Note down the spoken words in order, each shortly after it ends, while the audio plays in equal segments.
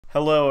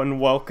Hello and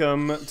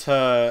welcome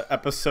to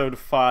episode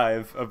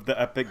 5 of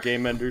the Epic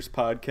Game Enders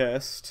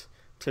podcast.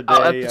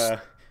 Today,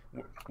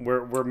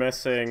 we're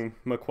missing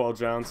McQuell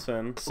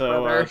Johnson.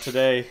 So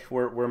today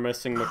we're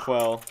missing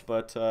McQuell,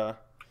 but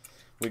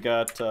we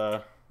got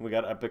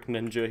Epic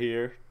Ninja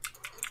here.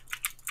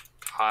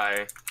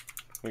 Hi.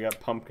 We got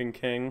Pumpkin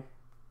King.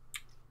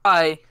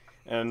 Hi.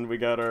 And we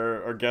got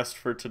our guest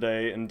for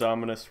today,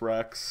 Indominous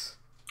Rex.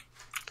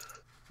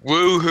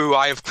 Woohoo!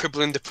 I have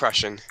crippling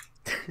depression.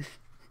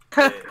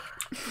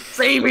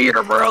 Same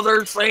here,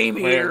 brother. Same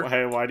here.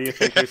 Hey, why do you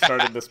think we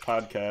started this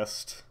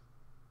podcast?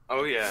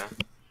 Oh yeah.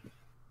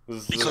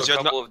 Because a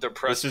couple of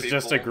depressed This is people.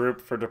 just a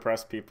group for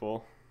depressed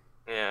people.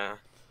 Yeah.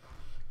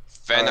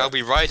 Then I'll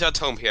be right at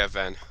home here,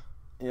 then.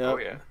 Yep. Oh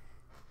yeah.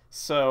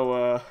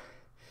 So,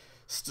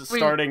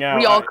 starting out...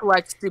 We all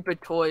collect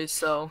stupid toys,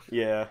 so...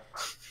 Yeah.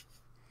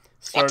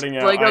 Starting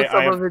out... Lego,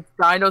 some of it's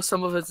dinos,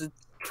 some of it's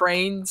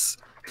trains.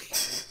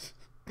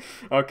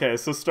 Okay,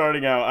 so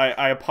starting out,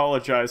 I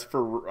apologize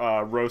for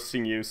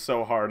roasting you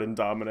so hard,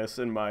 Indominus,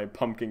 in my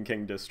Pumpkin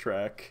King diss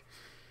track.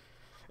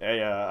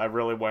 Yeah, I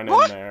really went in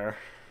there.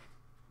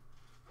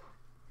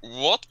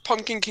 What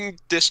Pumpkin King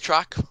diss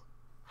track?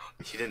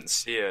 You didn't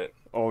see it.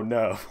 Oh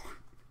no.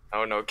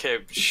 Oh no, okay.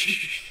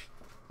 Shh.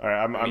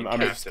 Alright, I'm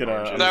just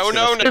gonna...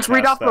 No. Just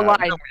read off the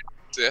line.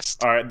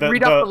 Alright,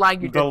 read off the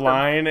line you the did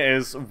line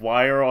is,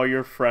 why are all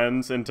your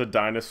friends into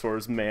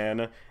dinosaurs,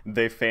 man?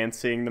 They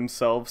fancying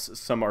themselves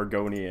some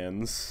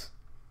Argonians.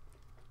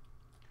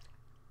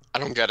 I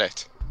don't get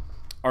it.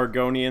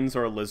 Argonians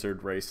are a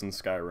lizard race in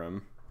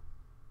Skyrim.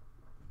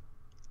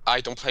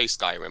 I don't play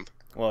Skyrim.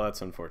 Well,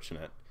 that's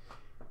unfortunate.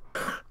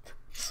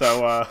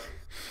 So,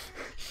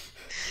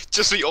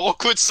 Just the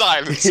awkward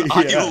silence.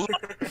 Yeah.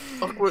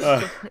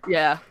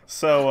 Yeah.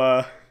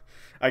 So,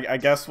 I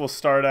guess we'll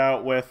start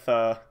out with,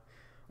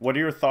 what are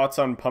your thoughts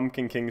on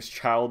Pumpkin King's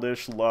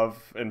childish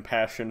love and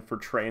passion for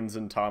trains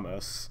and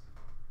Thomas?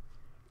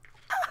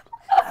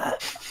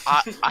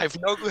 I've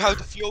no clue how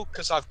to feel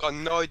because I've got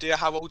no idea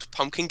how old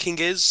Pumpkin King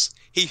is.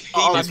 He's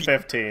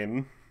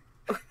 15.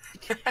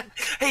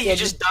 Hey, you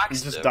just doxed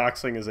He's just him.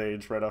 doxing his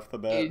age right off the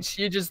bat.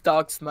 You just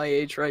doxed my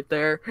age right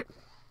there.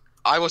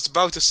 I was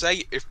about to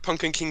say, if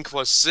Pumpkin King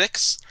was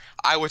 6,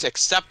 I would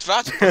accept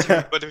that,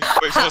 but if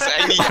it was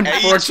any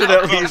age Unfortunately,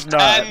 above he's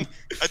not. 10,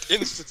 I'd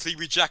instantly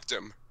reject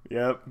him.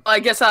 Yep. I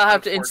guess I'll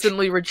have to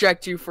instantly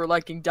reject you for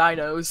liking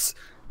dinos.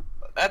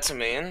 That's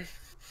mean.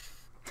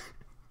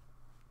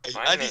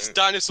 At least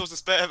dinosaurs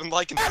is better than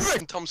liking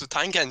Tom's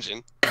tank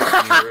engine.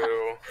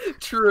 True.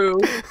 True.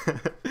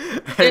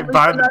 Hey,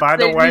 by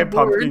the way,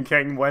 bored. Pumpkin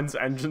King, when's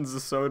Engines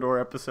of Sodor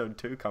episode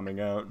 2 coming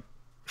out?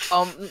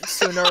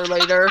 Sooner or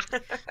later.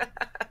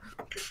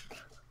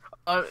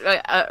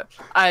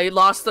 I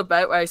lost the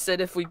bet where I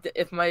said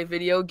if my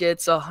video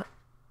gets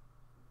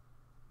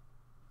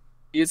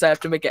views, I have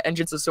to make an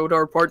Engines of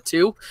Sodor part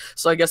 2.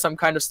 So I guess I'm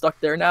kind of stuck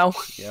there now.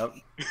 Yep.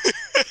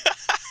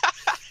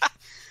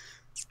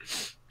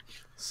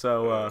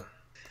 So,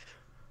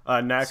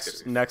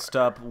 next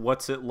up,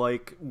 what's it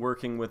like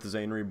working with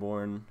Zane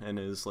Reborn and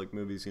his like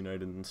Movies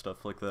United and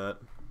stuff like that?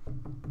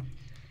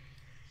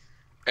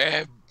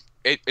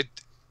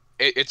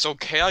 It's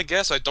okay, I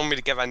guess. I don't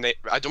really get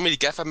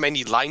that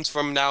many lines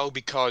from now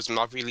because I'm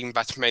not really in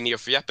that many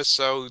of the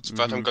episodes.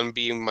 But I'm gonna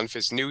be in one of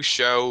his new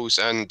shows,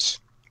 and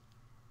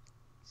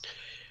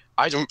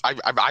I don't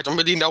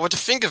really know what to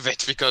think of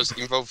it because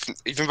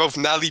even though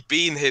Nelly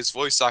being his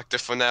voice actor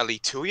for nearly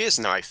 2 years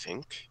now, I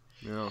think.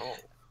 Yeah.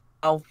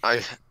 Oh.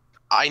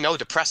 I know,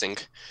 depressing.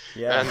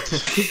 Yeah. And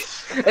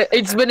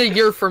It's been a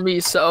year for me,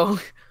 so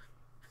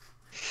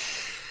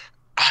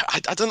I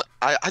don't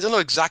know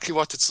exactly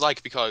what it's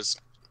like because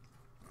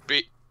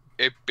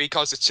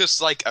it's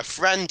just like a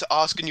friend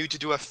asking you to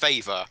do a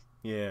favor.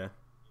 Yeah.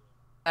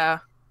 yeah,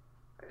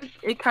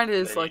 it kind of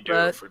is Then like you do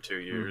it that. for 2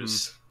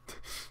 years.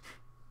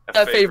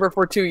 A favor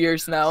for 2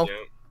 years now. Yeah.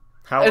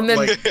 How And then-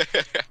 like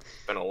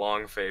Been a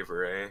long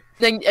favor, eh?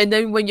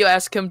 Then when you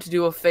ask him to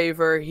do a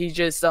favor, he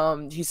just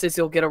he says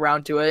he'll get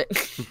around to it.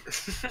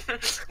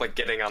 Like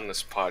getting on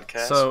this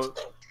podcast. so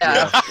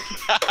Yeah,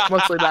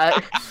 mostly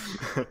that.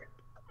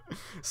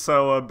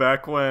 so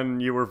back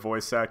when you were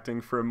voice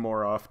acting for him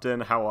more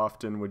often, how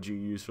often would you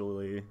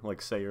usually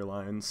like say your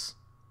lines?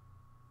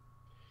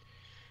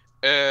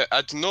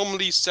 I'd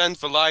normally send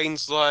the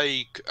lines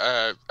like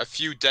a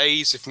few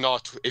days, if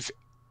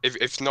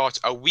not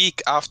a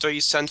week after he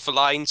sent the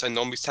lines. I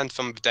normally send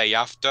them the day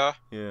after.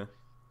 Yeah.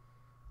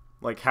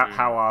 Like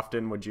how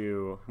often would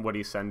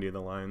he send you the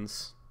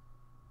lines?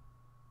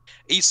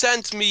 He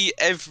sent me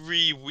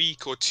every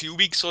week or 2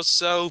 weeks or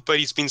so, but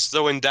he's been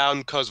slowing down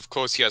because, of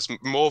course, he has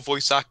more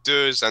voice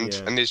actors and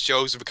his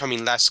shows are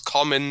becoming less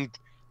common,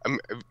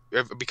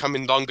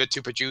 becoming longer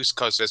to produce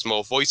because there's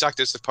more voice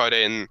actors to put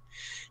in.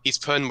 He's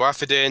putting more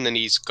effort in, and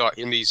he's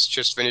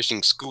just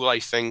finishing school, I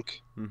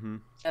think. Mm-hmm.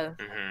 Yeah.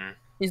 Mm-hmm.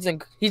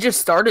 He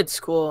just started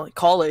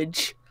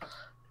college.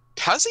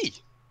 Has he?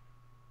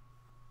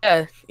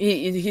 Yeah,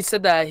 he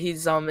said that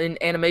he's in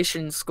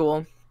animation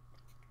school.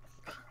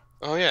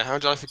 Oh yeah, how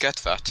did I forget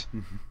that?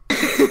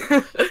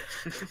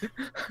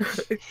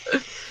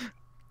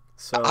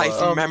 So I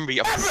have memory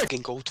of a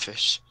fucking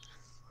goldfish.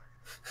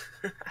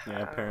 yeah,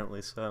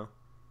 apparently so.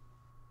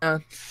 Yeah.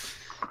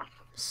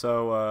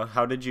 So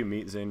how did you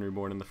meet Zane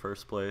Reborn in the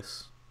first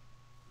place?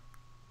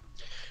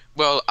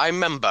 Well, I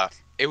remember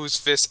it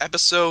was this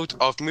episode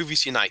of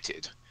Movies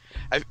United.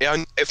 I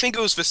think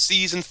it was the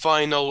season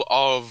final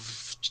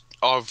of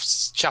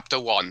chapter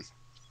 1.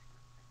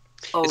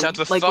 Oh, It had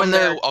the like when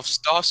they're thumbnail of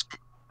Starscream.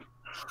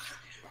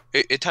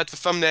 It had the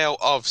thumbnail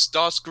of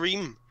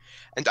Starscream,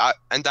 and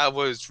I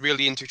was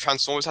really into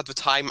Transformers at the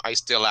time. I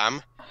still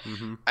am.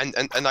 Mm-hmm.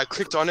 And I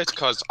clicked on it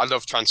because I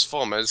love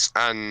Transformers,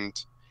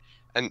 and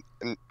I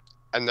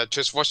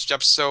just watched the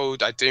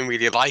episode. I didn't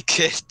really like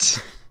it.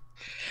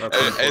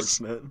 That's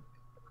unfortunate.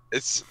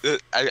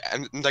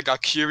 And I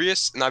got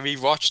curious, and I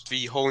rewatched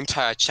the whole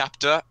entire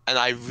chapter, and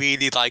I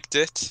really liked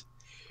it.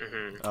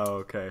 Mm-hmm. Oh,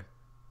 okay.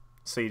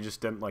 So you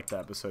just didn't like the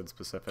episode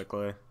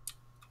specifically?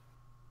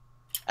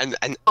 And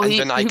then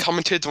I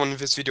commented on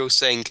his video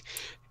saying,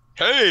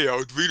 "Hey, I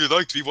would really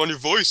like to be one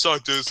of your voice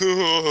actors."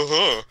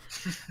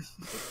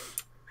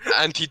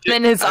 And he did.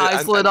 Then his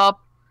eyes lit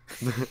up.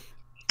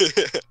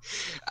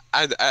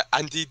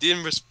 and he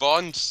didn't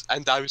respond,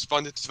 and I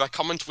responded to that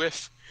comment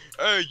with,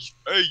 Hey,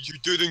 you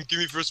didn't give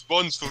me the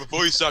response for the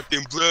voice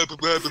acting, blah blah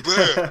blah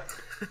blah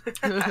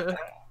blah."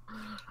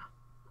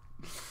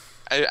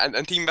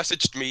 And he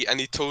messaged me and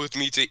he told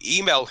me to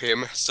email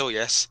him. So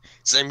yes,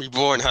 Zane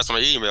Reborn has my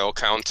email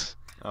account.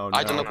 Oh, no.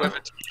 I don't know whether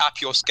to be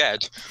happy or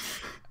scared.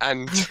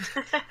 And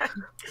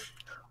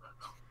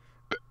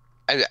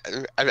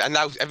and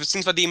now, ever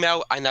since that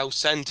email, I now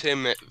send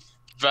him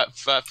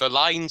the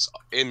lines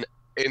in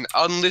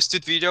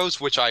unlisted videos,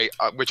 which I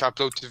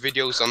upload to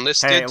videos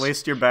unlisted. Hey, at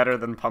least you're better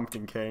than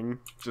Pumpkin King,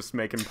 just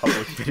making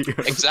public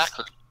videos.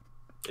 Exactly.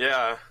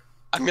 Yeah.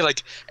 I mean,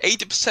 like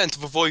 80%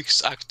 of the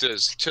voice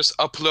actors just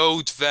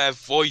upload their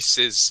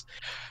voices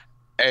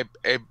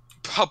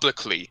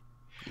publicly.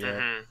 Yeah.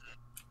 Mm-hmm.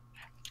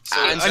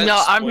 And So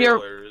no,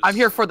 spoilers. I'm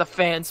here for the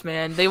fans,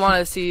 man. They want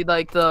to see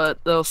like the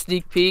little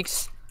sneak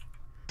peeks,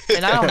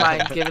 and I don't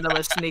mind giving them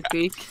a sneak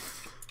peek.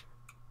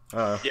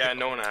 Yeah,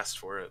 no one asked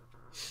for it.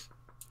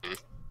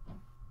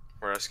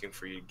 We're asking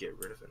for you to get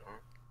rid of it,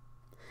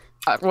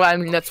 huh? Well, I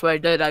mean that's what I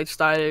did. I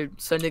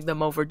started sending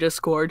them over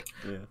Discord.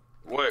 Yeah.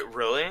 Wait,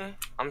 really?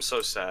 I'm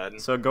so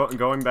sad. So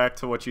going back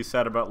to what you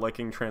said about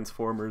liking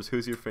Transformers,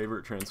 who's your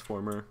favorite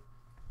Transformer?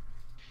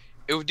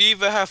 It would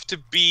either have to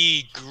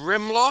be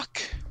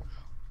Grimlock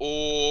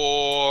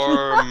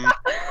or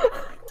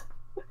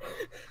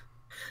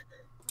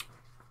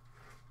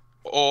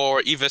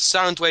or either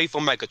Soundwave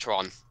or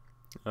Megatron.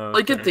 All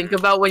I can think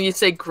about when you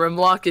say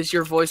Grimlock is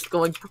your voice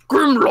going,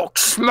 Grimlock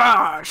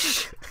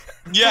smash!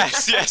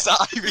 Yes,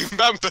 I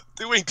remember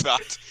doing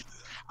that.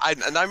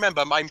 And I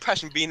remember my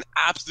impression being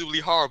absolutely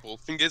horrible.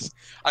 Thing is,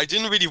 I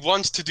didn't really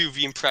want to do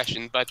the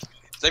impression, but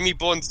Demi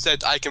Bond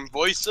said I can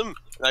voice him,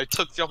 and I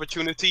took the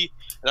opportunity,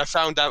 and I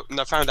found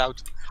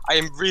out I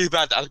am really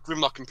bad at a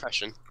Grimlock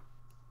impression.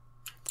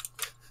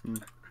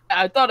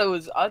 I thought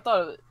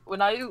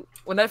when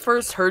I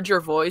first heard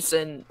your voice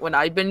and when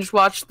I binge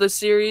watched the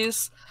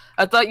series,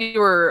 I thought you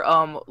were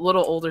a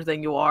little older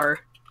than you are.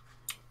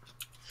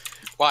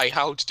 Why?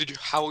 How old did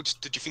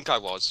you think I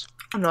was?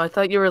 I don't know, I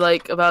thought you were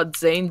like about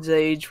Zane's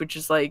age, which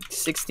is like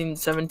 16,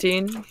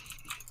 17.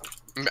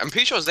 I'm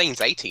pretty sure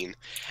Zane's 18.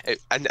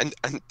 And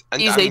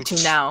He's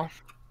 18 now.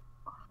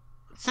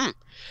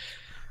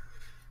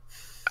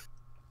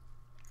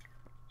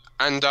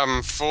 And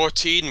I'm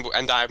 14,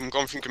 and I'm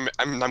going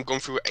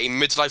through a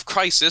midlife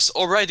crisis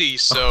already.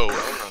 So,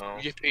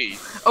 yippee!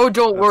 Oh,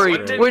 don't worry.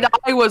 great. When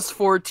I was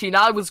 14,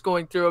 I was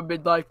going through a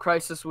midlife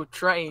crisis with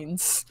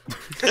trains.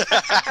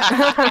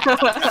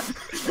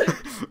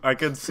 I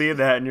could see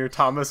that in your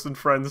Thomas and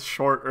Friends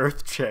short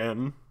Earth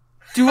Chan.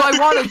 Do I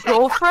want a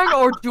girlfriend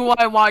or do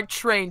I want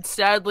trains?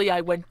 Sadly,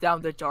 I went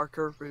down the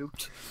darker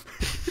route.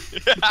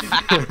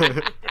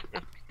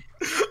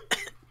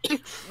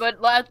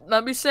 But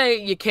let me say,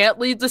 you can't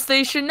leave the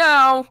station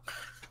now.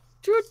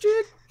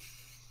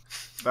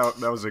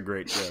 That was a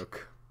great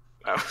joke.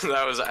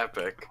 That was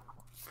epic.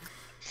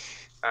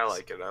 I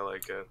like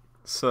it.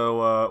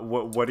 So,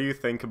 what do you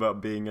think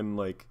about being in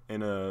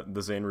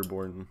the Zane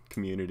Reborn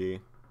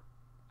community?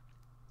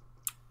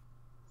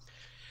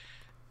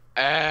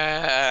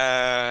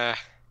 I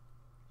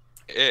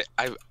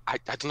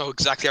don't know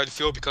exactly how to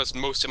feel because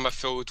most of them are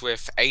filled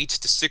with 8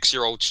 to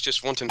 6-year-olds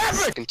just wanting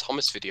fucking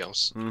Thomas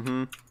videos.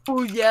 Mm-hmm.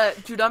 Oh yeah,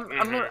 dude, I'm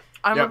Yeah,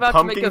 about to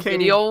Pumpkin make a King-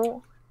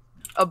 video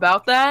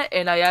about that,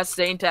 and I asked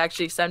Zane to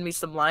actually send me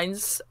some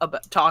lines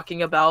about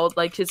talking about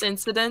like his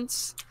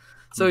incidents.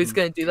 So he's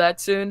gonna do that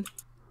soon.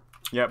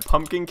 Yeah,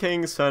 Pumpkin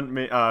King showed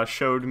me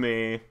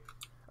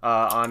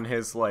on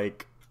his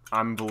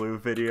I'm blue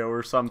video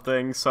or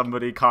something,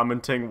 somebody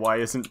commenting, why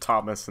isn't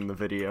Thomas in the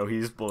video?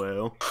 He's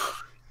blue.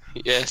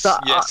 Yes, I'm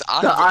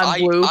I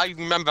blue.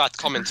 remember that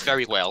comment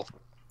very well.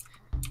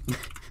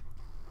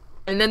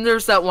 And then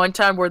there's that one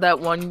time where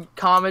that one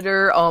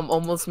commenter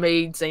almost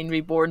made Zane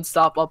Reborn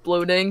stop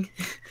uploading.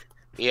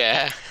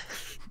 Yeah.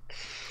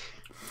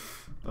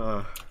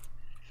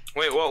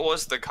 Wait, what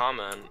was the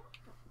comment?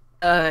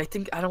 I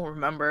think I don't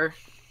remember.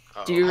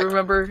 Oh, Do you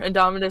remember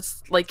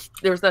Indominus? Like,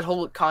 there was that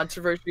whole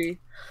controversy.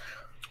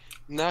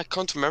 No, I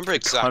can't remember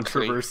exactly.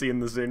 Controversy in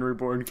the Zane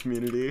Reborn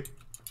community.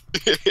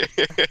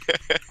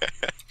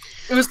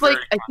 It was like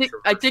I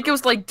think it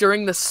was like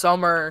during the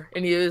summer,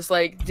 and he was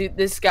like, "Dude,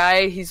 this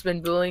guy, he's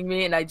been bullying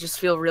me, and I just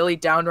feel really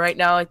down right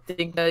now. I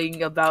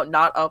thinking about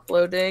not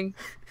uploading."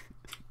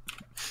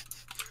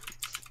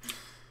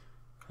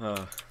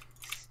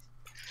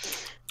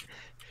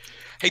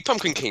 Hey,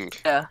 Pumpkin King.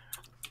 Yeah.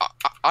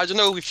 I don't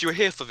know if you were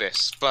here for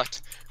this, but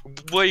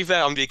were you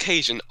there on the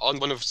occasion on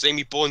one of Zane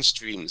Reborn's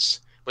streams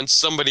when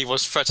somebody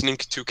was threatening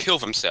to kill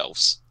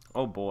themselves?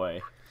 Oh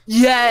boy.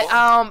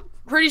 Yeah.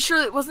 Pretty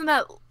sure it wasn't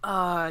that.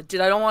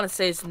 Dude, I don't want to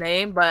say his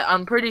name, but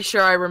I'm pretty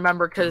sure I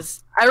remember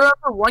because I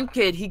remember one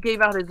kid. He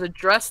gave out his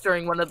address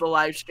during one of the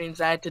live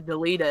streams. I had to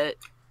delete it.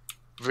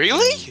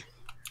 Really?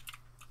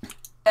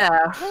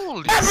 Yeah.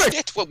 Holy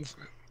shit!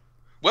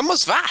 When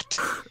was that?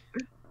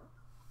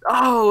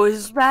 Oh, it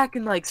was back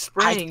in like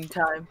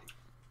springtime.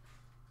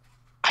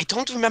 I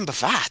don't remember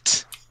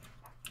that.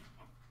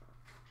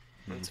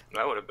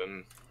 That would have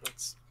been.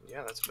 That's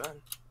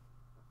bad.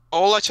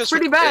 All I just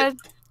pretty bad.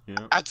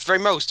 Yeah. At very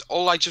most,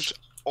 all I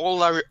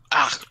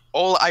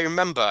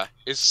remember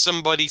is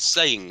somebody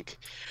saying,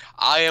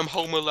 "I am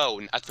home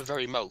alone." At the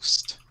very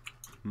most.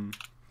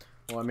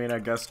 Well, I mean, I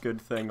guess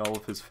good thing all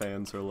of his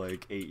fans are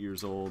like 8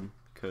 years old,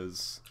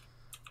 because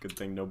good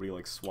thing nobody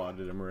like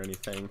swatted him or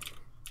anything.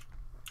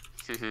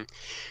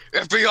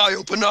 FBI,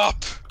 open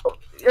up!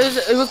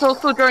 It was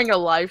also during a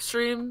live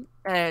stream,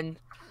 and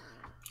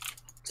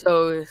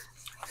so it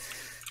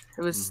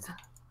was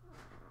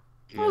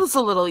a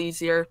little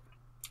easier.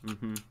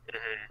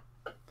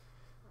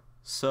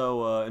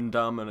 So,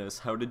 Indominus,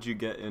 how did you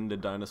get into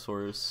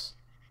dinosaurs?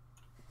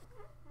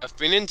 I've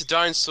been into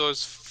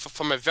dinosaurs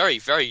from a very,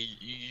 very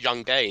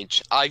young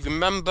age. I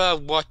remember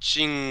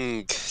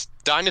watching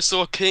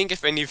Dinosaur King,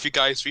 if any of you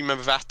guys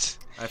remember that.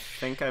 I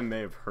think I may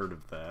have heard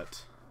of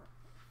that.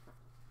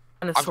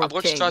 I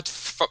watched that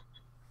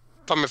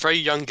from a very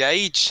young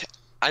age,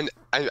 and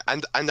I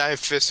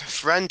have this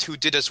friend who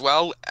did as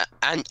well,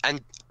 and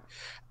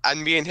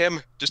me and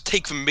him just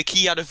take the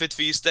mickey out of it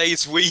these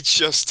days. We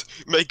just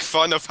make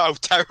fun of how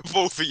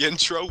terrible the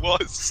intro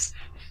was.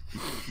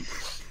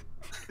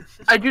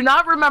 I do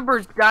not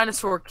remember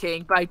Dinosaur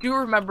King, but I do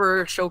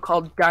remember a show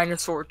called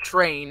Dinosaur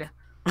Train.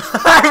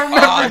 I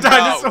remember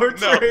Dinosaur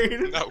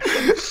Train. No.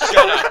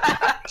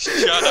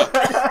 Shut up.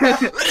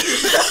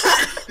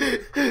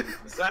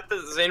 Is that the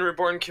Zane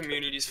Reborn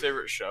community's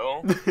favorite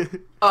show?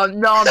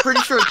 No, I'm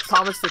pretty sure it's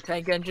Thomas the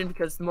Tank Engine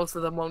because most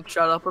of them won't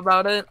shut up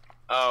about it.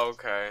 Oh,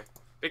 okay.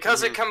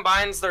 Because it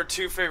combines their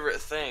two favorite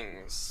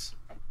things.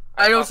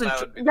 I don't think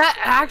that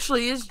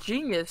actually is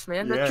genius,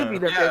 man. That should be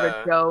their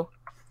favorite show.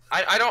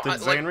 I don't.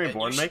 Did Zane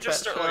Reborn make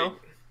that show?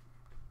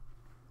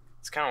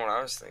 It's kind of what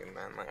I was thinking,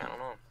 man. Like, I don't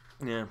know.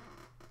 Yeah.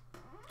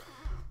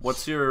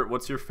 What's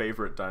your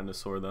favorite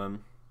dinosaur then?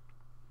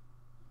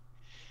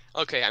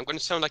 Okay, I'm going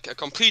to sound like a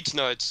complete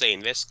nerd saying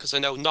this because I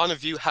know none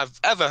of you have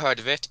ever heard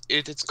of it.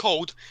 It's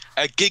called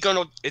a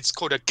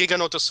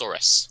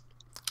Giganotosaurus.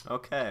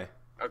 Okay.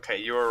 Okay,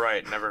 you were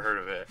right. Never heard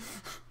of it.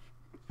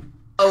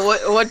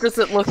 Oh, what does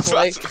it look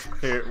like?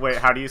 Here, wait,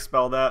 how do you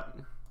spell that?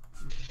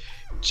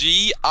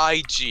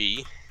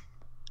 G-I-G.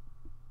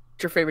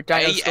 Your favorite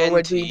dinosaur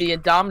would be the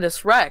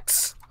Indominus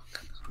Rex.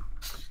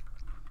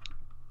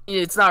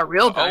 It's not a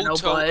real dino,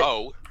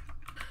 but...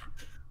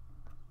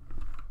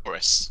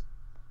 Taurus.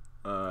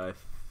 I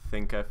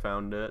think I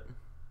found it.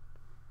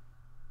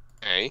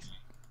 Okay.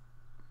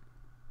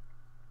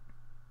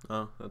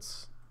 Oh,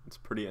 it's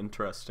pretty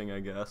interesting, I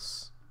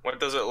guess. What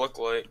does it look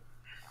like?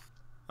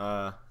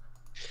 I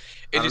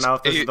don't know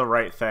if this is the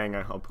right thing.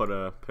 I'll put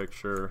a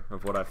picture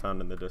of what I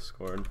found in the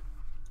Discord.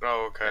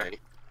 Oh, okay.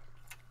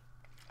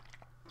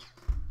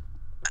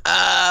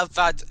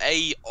 That's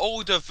a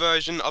older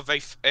version of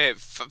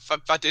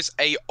that is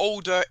a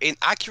older,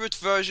 inaccurate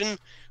version,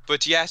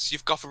 but yes,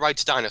 you've got the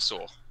right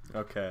dinosaur.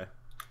 Okay.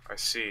 I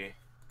see.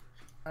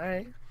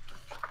 Alright.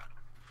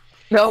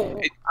 No,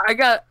 I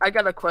got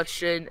a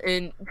question.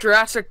 In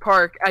Jurassic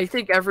Park, I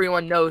think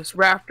everyone knows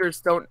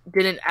raptors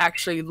didn't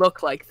actually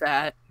look like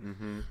that.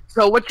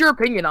 So what's your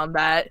opinion on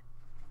that?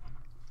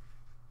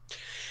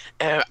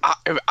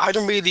 I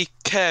don't really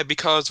care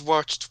because I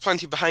watched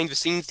plenty behind the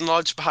scenes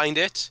knowledge behind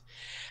it,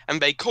 and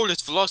they called it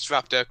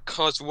Velociraptor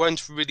because there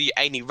weren't really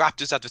any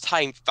raptors at the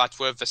time that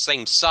were the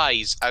same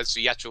size as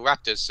the actual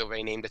raptors, so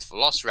they named it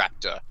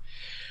Velociraptor.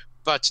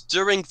 But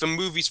during the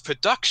movie's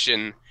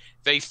production,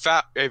 they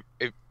found,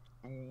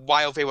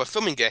 while they were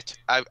filming it,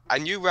 a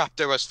new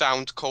raptor was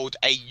found called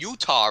a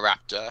Utah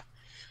raptor,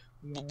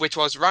 which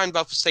was around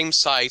about the same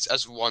size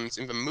as ones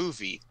in the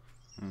movie.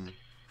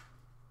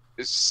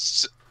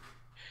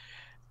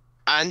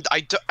 And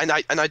I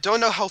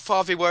don't know how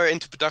far they were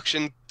into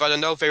production, but I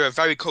know they were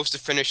very close to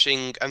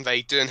finishing, and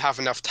they didn't have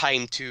enough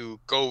time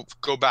to go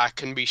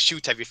back and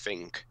reshoot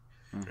everything.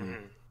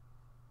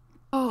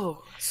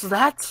 Oh, so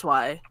that's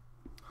why.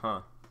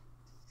 Huh.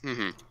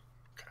 Okay.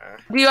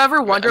 Do you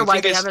ever wonder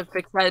why they it's- haven't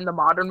fixed that in the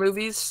modern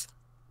movies?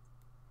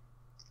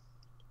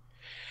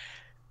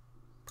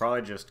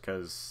 Probably just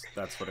because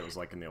that's what it was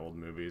like in the old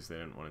movies. They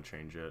didn't want to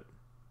change it.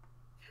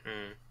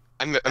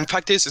 And in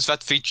fact is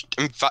that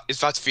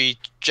the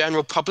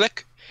general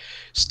public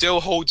still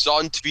holds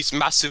on to these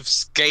massive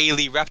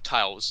scaly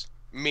reptiles.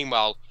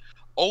 Meanwhile,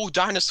 all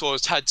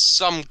dinosaurs had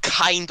some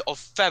kind of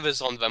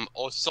feathers on them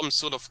or some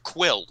sort of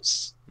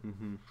quills.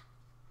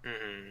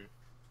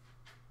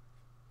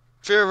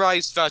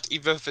 Theorized that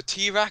either the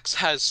T-Rex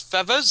has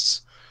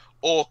feathers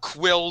or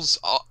quills,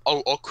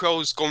 or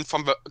quills going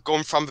from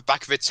the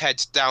back of its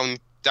head down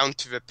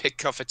to the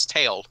peak of its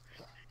tail.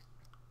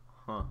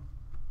 Huh.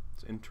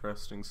 It's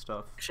interesting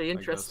stuff. Actually,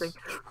 interesting.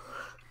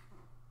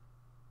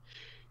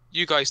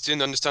 You guys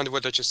didn't understand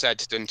what I just said,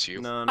 didn't you?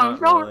 No, not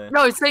really.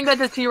 No, it's saying that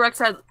the T-Rex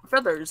has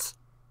feathers.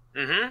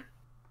 Yeah.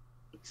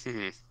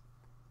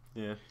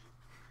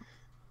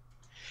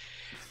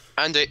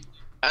 And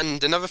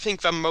another thing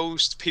that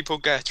most people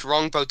get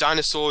wrong about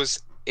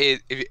dinosaurs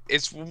is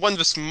one of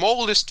the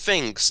smallest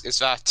things is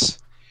that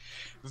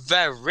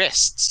their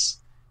wrists,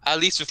 at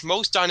least with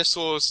most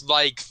dinosaurs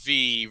like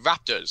the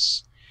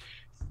raptors,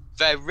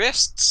 their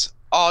wrists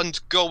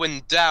aren't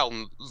going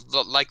down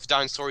like the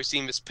dinosaur you see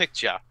in this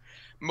picture.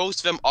 Most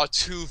of them are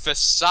to the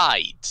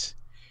side.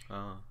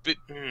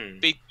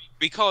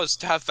 Because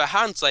to have their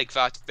hands like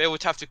that, they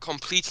would have to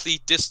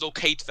completely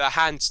dislocate their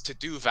hands to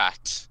do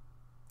that.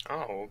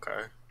 Oh,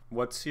 okay.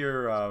 What's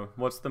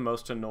the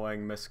most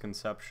annoying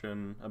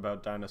misconception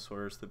about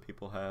dinosaurs that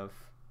people have?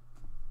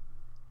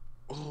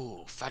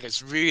 Ooh, that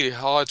is really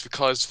hard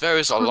because there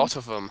is a lot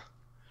of them.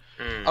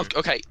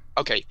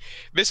 Okay.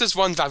 This is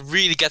one that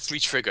really gets me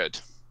triggered.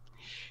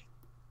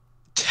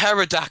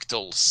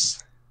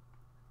 Pterodactyls.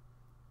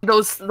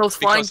 Those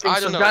flying things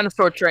from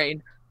Dinosaur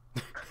Train.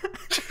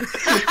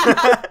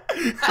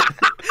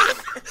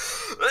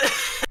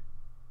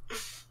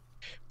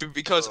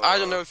 Because I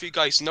don't know if you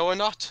guys know or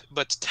not,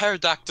 but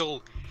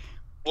pterodactyl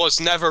was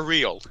never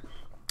real.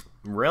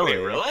 Really?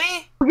 Wait,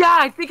 really? Yeah,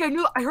 I think I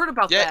heard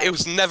about that. Yeah, it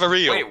was never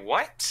real. Wait,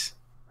 what?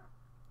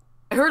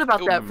 I heard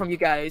about that from you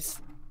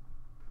guys.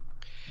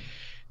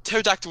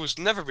 Pterodactyl was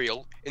never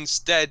real.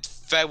 Instead,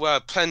 there were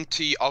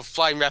plenty of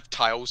flying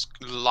reptiles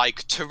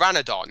like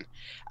Pteranodon.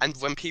 And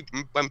when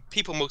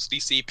people mostly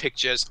see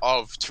pictures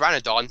of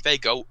Pteranodon, they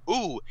go,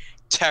 "Ooh,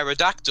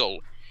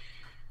 pterodactyl."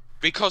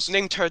 Because the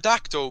name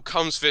pterodactyl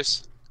comes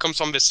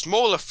from this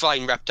smaller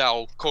flying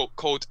reptile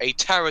called a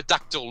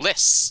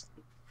pterodactylus.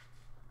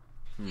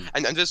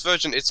 And this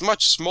version is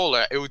much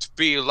smaller. It would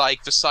be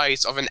like the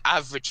size of an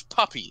average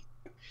puppy.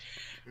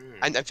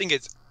 And the thing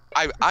is,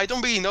 I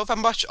don't really know that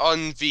much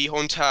on the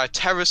whole entire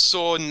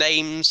pterosaur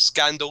name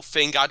scandal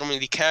thing. I don't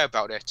really care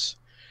about it.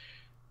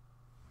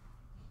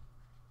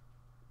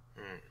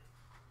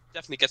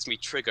 Definitely gets me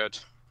triggered.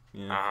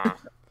 Yeah.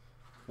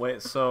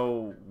 Wait,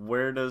 so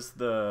where does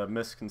the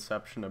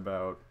misconception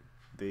about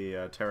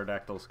the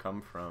pterodactyls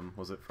come from?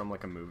 Was it from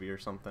like a movie or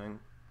something?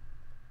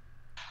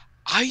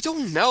 I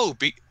don't know,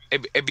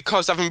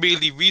 because I haven't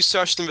really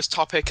researched on this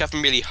topic. I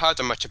haven't really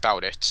heard much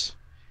about it.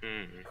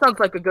 Sounds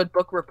like a good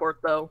book report,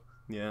 though.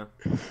 Yeah.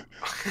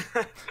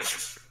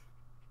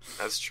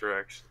 That's true,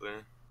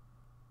 actually.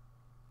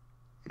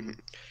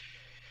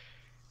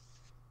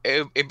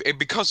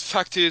 Because the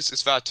fact is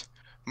that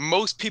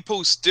most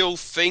people still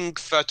think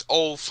that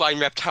all flying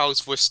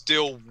reptiles were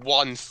still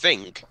one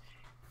thing.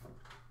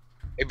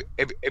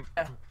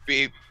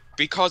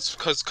 Because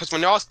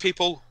when you ask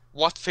people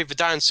what their favorite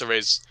dinosaur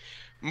is,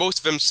 most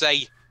of them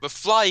say the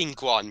flying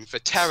one, the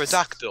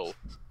pterodactyl.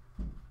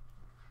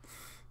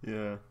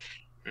 Yeah.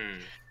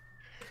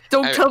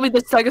 Don't tell me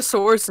the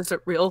Stegosaurus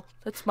isn't real.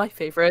 That's my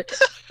favorite.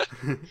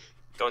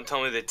 Don't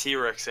tell me the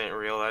T-Rex ain't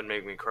real. That'd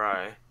make me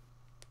cry.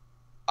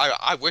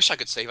 I wish I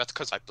could say that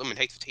because I blooming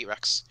hate the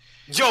T-Rex.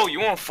 Yo, you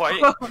won't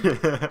fight?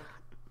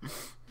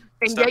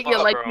 And yet you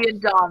like the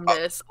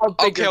Indominus.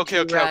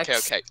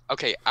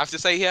 Okay. I have to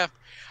say here,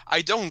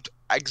 I don't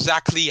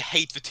exactly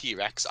hate the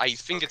T-Rex. I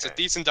think it's a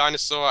decent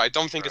dinosaur. I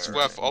don't think it's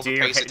worth all the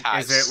praise it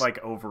has. Is it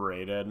like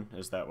overrated?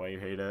 Is that why you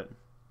hate it?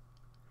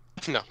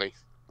 Definitely.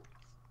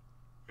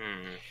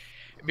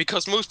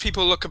 Because most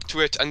people look up to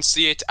it and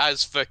see it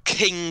as the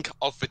king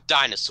of the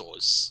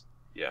dinosaurs.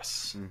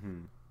 Yes.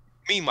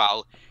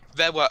 Meanwhile,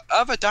 there were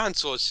other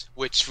dinosaurs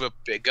which were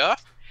bigger.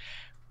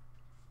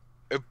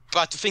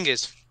 But the thing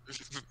is,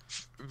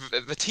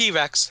 the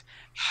T-Rex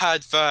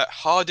had the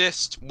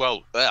hardest,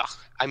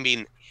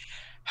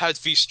 had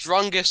the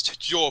strongest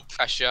jaw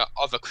pressure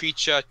of a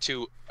creature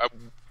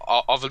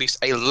of at least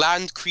a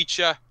land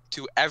creature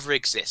to ever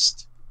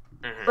exist.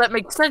 That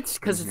makes sense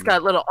because it's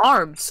got little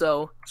arms,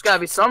 so it's gotta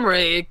be some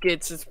way it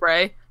gets its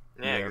prey.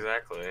 Yeah,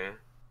 exactly.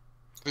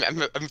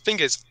 And the thing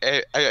is,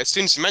 as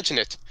soon as you mention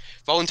it,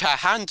 the entire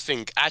hand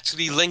thing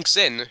actually links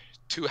in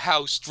to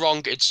how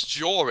strong its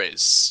jaw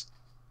is.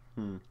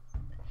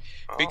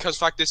 Because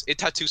the fact is, it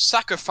had to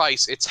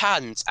sacrifice its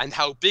hands and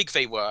how big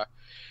they were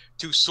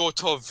to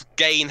sort of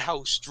gain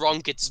how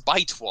strong its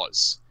bite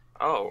was.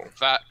 Oh.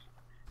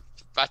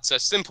 That's a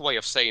simple way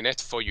of saying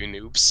it for you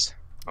noobs.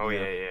 Oh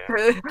Yeah.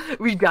 yeah.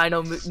 We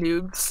dino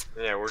noobs.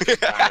 Yeah, we're just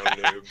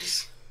dino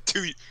noobs.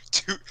 Too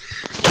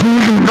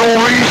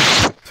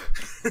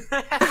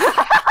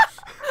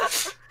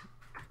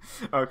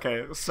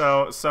Okay,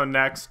 so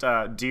next,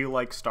 do you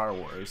like Star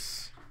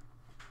Wars?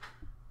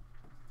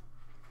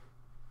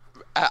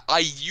 I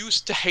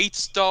used to hate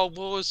Star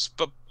Wars,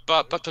 but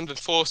when The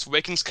Force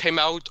Awakens came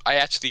out, I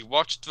actually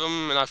watched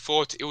them and I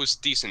thought it was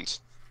decent.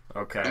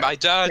 Okay. My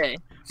dad. Okay.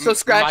 So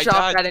scratch my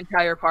off dad- that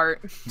entire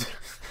part.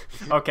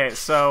 Okay,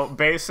 so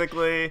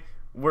basically,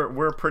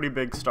 we're pretty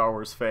big Star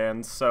Wars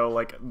fans. So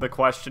like the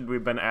question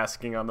we've been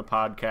asking on the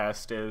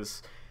podcast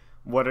is,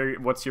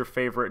 what's your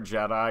favorite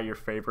Jedi, your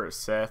favorite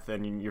Sith,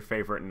 and your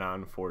favorite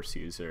non-Force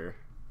user?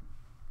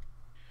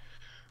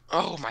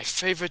 Oh, my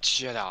favorite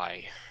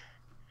Jedi.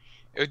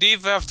 It would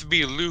either have to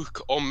be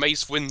Luke or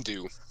Mace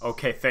Windu.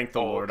 Okay, thank the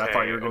Lord. I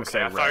thought you were gonna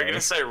say I thought you were Rey. gonna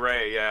say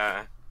Rey.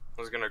 Yeah,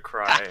 I was gonna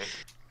cry.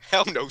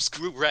 Hell no,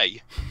 screw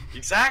Rey.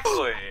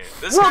 Exactly.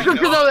 This Welcome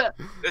guy to knows.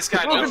 the This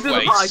guy welcome knows. to the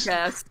ways.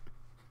 podcast.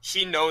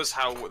 He knows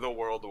how the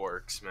world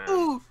works, man.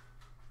 Ooh.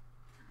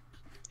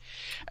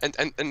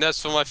 And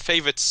as for my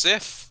favorite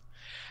Sith,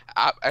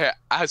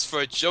 as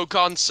for a joke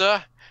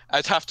answer,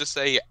 I'd have to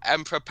say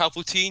Emperor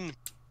Palpatine,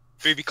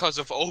 because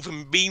of all the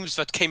memes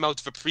that came out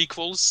of the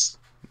prequels.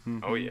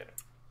 Oh yeah.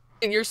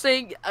 And you're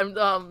saying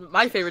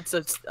my favorite's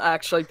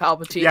actually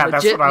Palpatine. Yeah,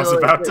 that's what I was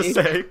about to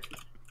say.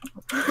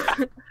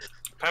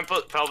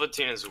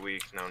 Palpatine is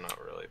weak. No, not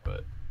really,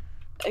 but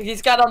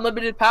He's got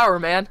unlimited power,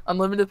 man.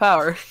 Unlimited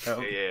power.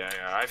 Oh. yeah.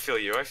 I feel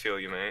you,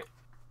 mate.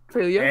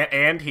 Feel you?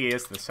 And he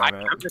is the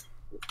Senate.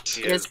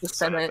 He is the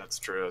Senate. That's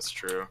true.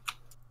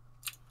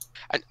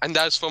 And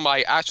as for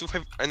my actual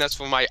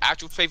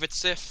favorite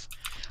Sith,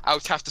 I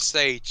would have to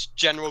say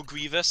General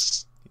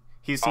Grievous.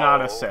 He's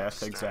not a Oh, Sith,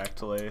 snap.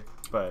 exactly,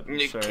 but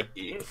sure.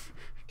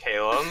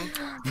 Caleb,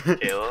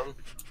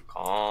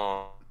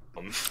 calm.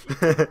 From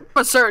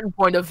a certain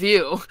point of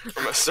view.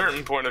 From a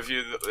certain point of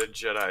view, the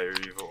Jedi are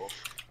evil.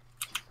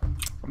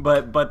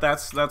 But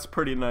that's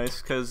pretty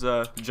nice, because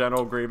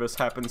General Grievous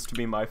happens to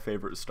be my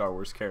favorite Star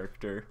Wars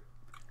character.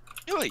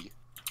 Really?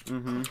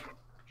 Mm-hmm.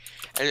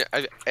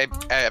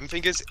 And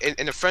thing is,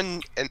 a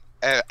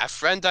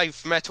friend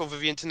I've met over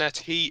the internet,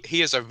 he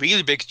is a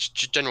really big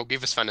General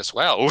Grievous fan as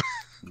well.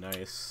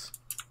 Nice.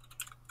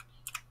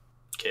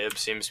 Caleb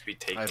seems to be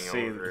taking I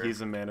see over.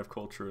 he's a man of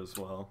culture as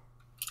well.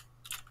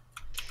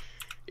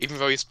 Even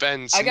though he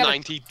spends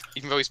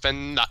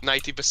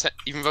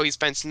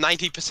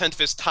 90% of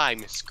his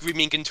time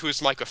screaming into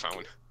his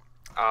microphone.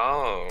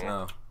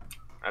 Oh,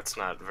 that's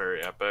not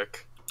very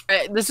epic.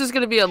 This is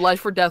gonna be a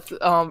life or death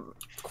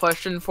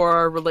question for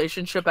our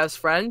relationship as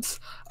friends.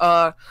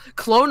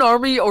 Clone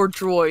army or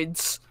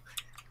droids?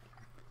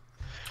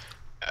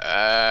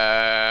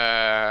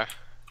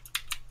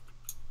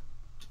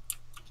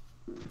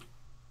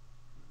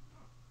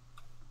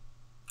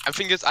 I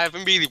think I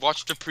haven't really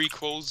watched the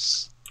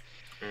prequels.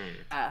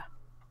 Ah.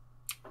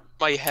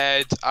 My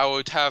head, I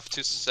would have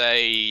to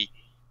say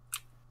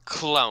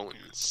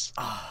clones.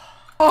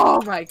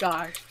 Oh my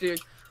gosh, dude.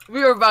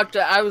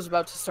 I was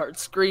about to start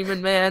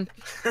screaming, man.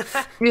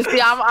 You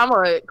see, I'm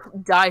a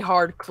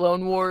die-hard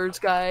Clone Wars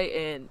guy,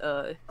 and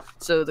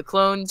so the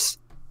clones.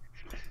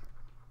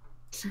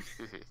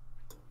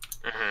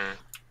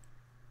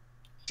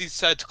 He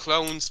said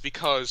clones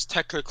because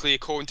technically,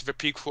 according to the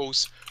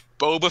prequels,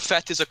 Boba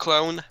Fett is a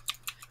clone,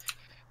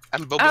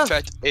 and Boba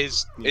Fett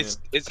is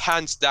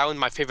hands down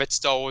my favorite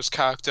Star Wars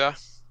character.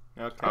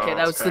 Okay,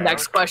 that was the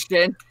next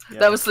question. Yeah.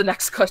 That was the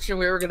next question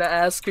we were gonna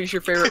ask. Who's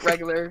your favorite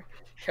regular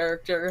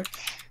character?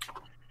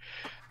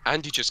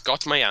 And you just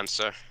got my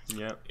answer.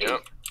 Yep. All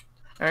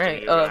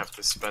right. You're gonna have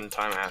to spend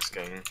time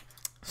asking.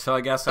 So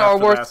I guess Star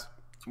Wars. Ask,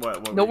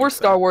 what no more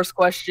Star Wars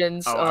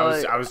questions. Oh,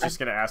 I was just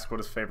gonna ask what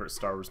his favorite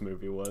Star Wars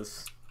movie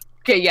was.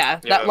 Okay, yeah,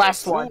 that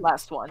last one.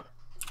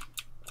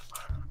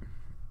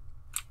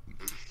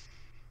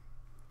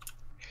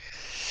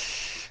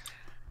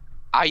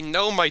 I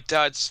know my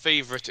dad's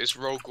favorite is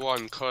Rogue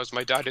One because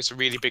my dad is a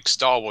really big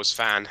Star Wars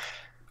fan.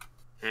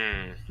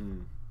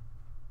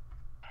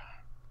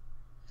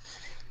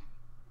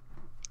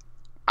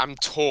 I'm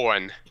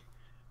torn.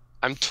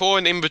 I'm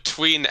torn in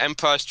between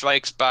Empire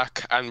Strikes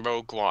Back and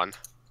Rogue One.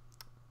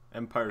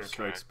 Empire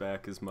Strikes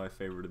Back is my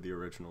favorite of the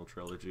original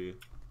trilogy.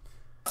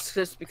 It's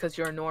just because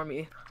you're a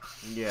normie.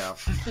 Yeah,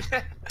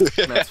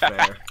 that's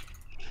fair.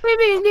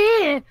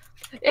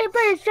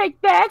 Empire Strikes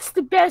Back's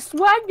the best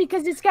one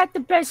because it's got the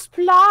best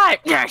plot.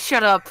 Yeah,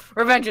 shut up.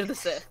 Revenge of the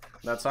Sith.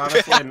 That's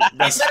honestly.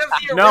 I said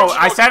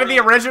I said of the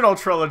original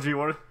trilogy.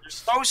 What? You're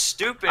so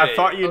stupid. I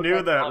thought you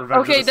knew that.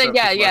 Revenge of the Sith then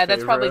was my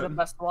that's probably favorite. the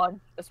best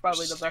one. That's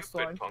probably the best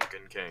one.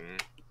 Pumpkin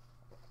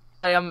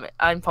King.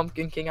 I'm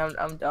Pumpkin King.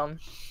 I'm dumb.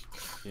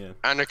 Yeah.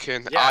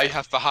 Anakin, Yeah. I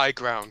have the high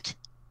ground.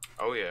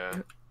 Oh yeah.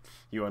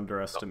 You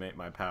underestimate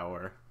my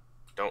power.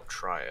 Don't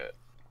try it.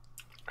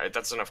 Alright,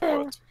 that's enough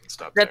quotes. We can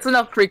stop That's there.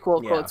 enough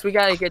prequel quotes. We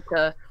gotta get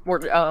to more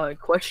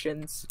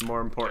questions. More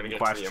important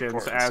Gotta get to the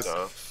questions. important As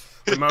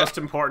stuff. the most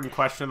important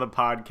question of the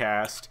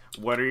podcast,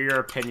 what are your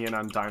opinion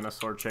on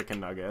dinosaur chicken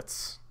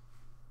nuggets?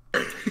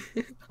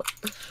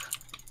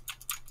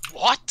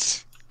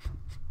 What?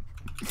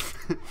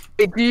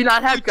 Hey, do you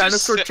not have You just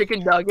dinosaur said- chicken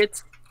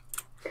nuggets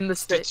in the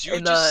state? Did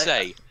you just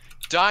say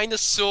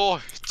dinosaur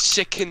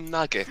chicken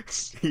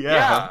nuggets?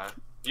 Yeah.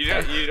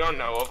 You don't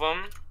know of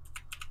them?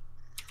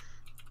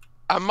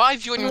 Am I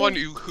the only one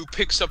who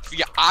picks up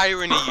the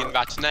irony in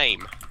that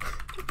name?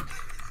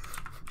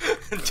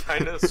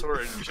 Dinosaur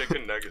and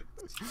chicken nuggets.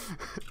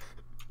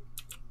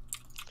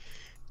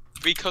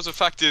 Because the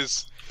fact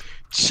is,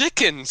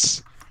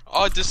 chickens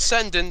are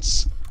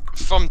descendants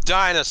from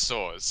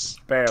dinosaurs.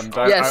 Bam.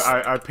 Yes.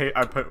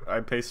 I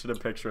pasted a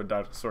picture of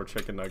dinosaur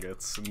chicken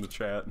nuggets in the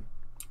chat.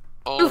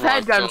 Oh You've my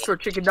had God. dinosaur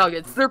chicken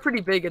nuggets. They're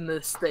pretty big in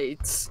the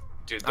States.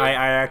 Dude, I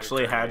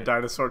actually had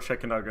dinosaur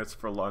chicken nuggets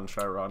for lunch,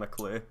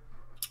 ironically.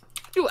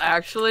 You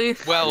actually?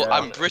 Well, Yeah.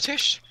 I'm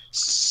British.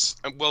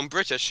 Well, I'm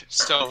British,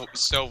 so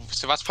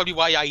that's probably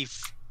why I've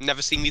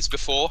never seen these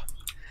before.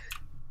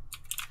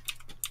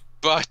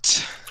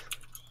 But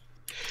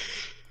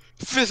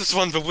this is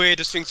one of the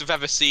weirdest things I've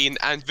ever seen,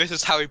 and this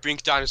is how we bring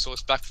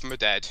dinosaurs back from the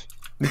dead.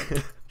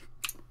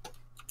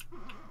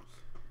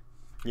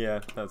 Yeah,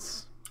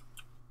 that's.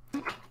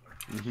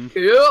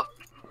 Yep.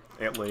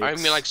 It leaks. I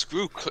mean, like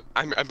screw.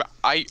 I mean,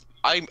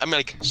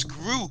 like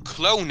screw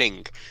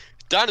cloning.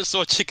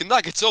 Dinosaur chicken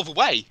nuggets all the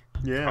way.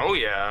 Yeah. Oh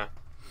yeah.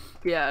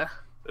 Yeah.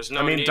 There's no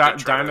I mean, need to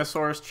try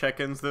dinosaurs,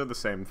 chickens, they're the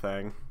same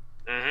thing.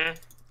 Mm-hmm.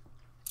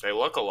 They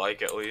look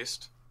alike at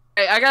least.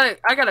 Hey, I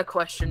got a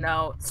question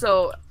now.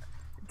 So,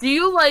 do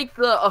you like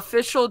the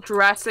official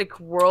Jurassic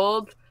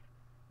World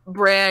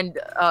brand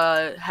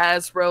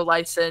Hasbro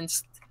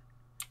licensed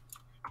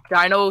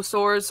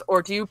dinosaurs,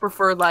 or do you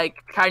prefer like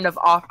kind of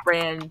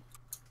off-brand,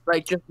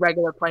 like just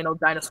regular plain old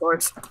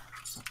dinosaurs?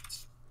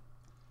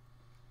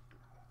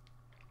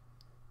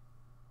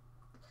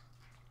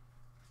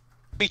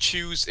 We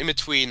choose in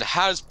between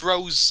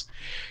Hasbro's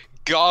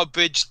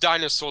garbage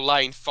dinosaur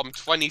line from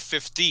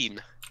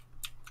 2015.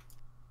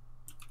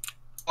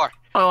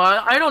 Oh,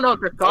 I don't know if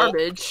they're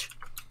garbage.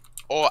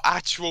 Or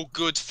actual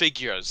good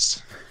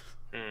figures.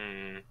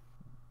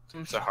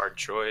 It's a hard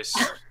choice.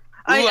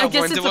 I I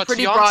guess wonder it's a what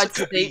pretty the broad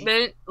answer could be.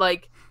 statement.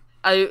 Like,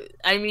 I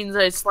mean,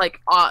 it's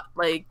like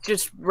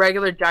just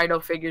regular dino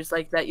figures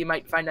like that you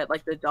might find at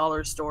like the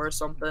dollar store or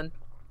something.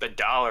 The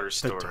dollar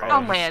store. dollar eh?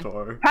 Poundland.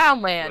 store.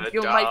 Poundland. The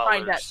You might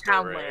find dollar that store,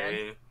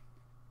 Poundland. eh?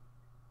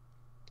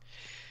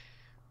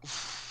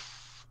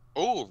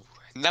 Oh,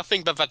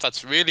 nothing but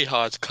that's really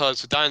hard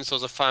because the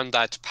dinosaurs are found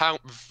at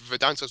the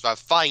dinosaurs that I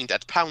find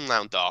at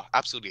Poundland are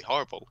absolutely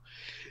horrible.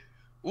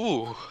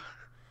 Ooh.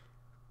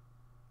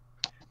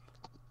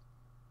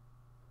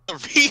 A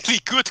really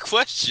good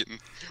question.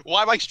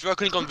 Why am I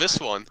struggling on this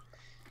one?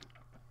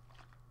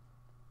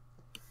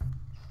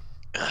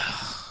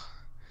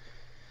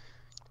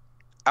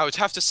 I would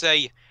have to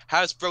say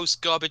Hasbro's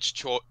garbage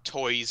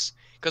toys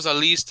because at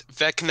least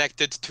they're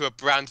connected to a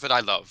brand that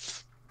I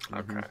love.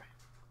 Okay.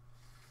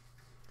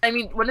 I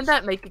mean, wouldn't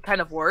that make it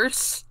kind of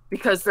worse?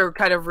 Because they're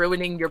kind of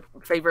ruining your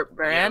favorite Yeah,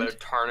 brand? they're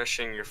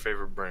tarnishing your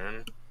favorite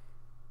brand.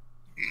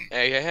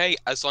 Hey,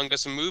 as long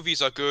as the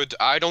movies are good,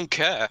 I don't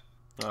care.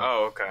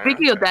 Oh, okay.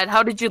 Speaking of that,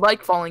 how did you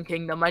like Fallen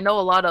Kingdom? I know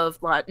a lot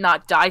of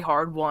not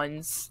diehard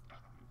ones,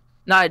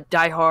 not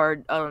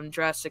diehard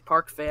Jurassic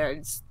Park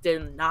fans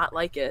did not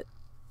like it.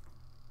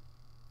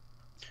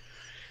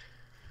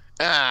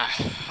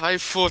 I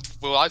thought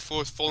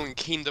Fallen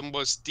Kingdom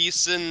was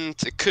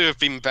decent. It could have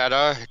been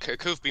better. It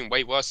could have been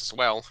way worse as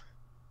well.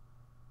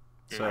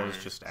 So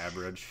it's just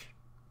average.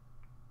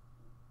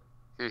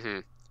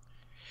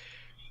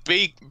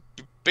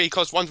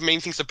 Because one of the main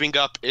things to bring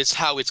up is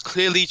how it's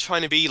clearly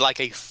trying to be like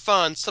a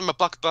fun summer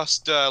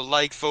blockbuster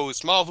like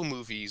those Marvel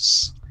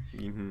movies.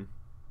 Mm-hmm.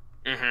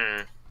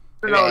 Mm-hmm.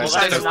 No, Yeah, it's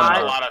Well, instead that's of what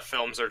not. a lot of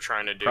films are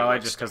trying to do. Probably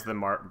like just because the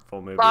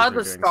Marvel movies A lot of are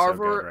the doing Star so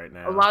Wars, good right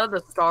now. a lot of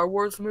the Star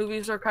Wars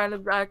movies are kind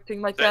of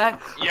acting like the-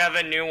 that. Yeah,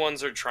 the new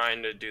ones are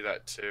trying to do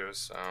that too.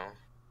 So.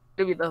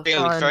 Maybe the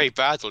Failing fun. very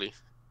badly.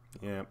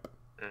 Yep.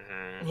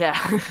 Mm-hmm.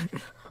 Yeah.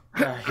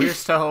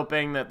 Here's to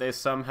hoping that they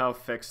somehow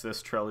fix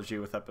this trilogy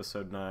with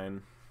Episode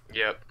 9.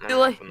 Yep. I'm You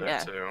like- hoping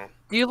that yeah. too.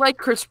 Do you like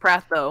Chris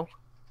Pratt though?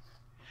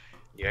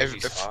 Yeah,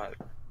 he's hot.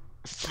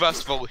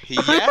 First of all,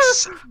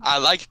 yes, I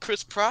like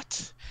Chris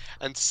Pratt.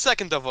 And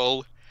second of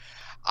all,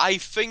 I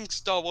think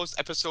Star Wars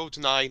Episode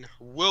 9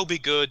 will be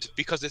good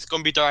because it's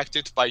going to be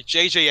directed by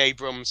J.J.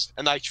 Abrams,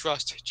 and I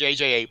trust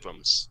J.J.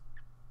 Abrams.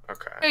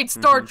 Okay. Hey,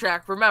 Star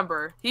Trek.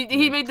 Remember,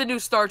 he made the new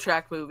Star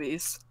Trek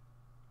movies.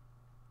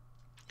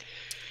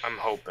 I'm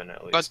hoping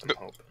at least. But-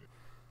 I'm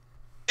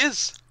hoping.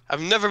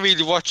 I've never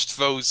really watched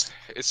those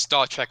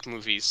Star Trek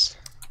movies.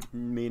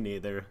 Me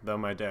neither, though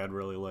my dad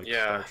really liked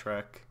Yeah. Star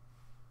Trek.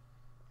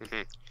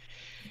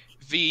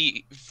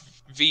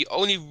 The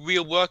only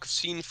real work I've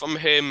seen from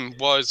him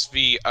was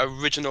the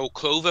original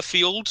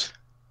Cloverfield.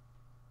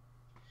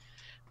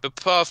 But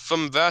apart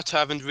from that, I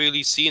haven't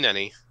really seen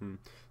any.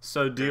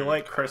 So, do you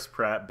like Chris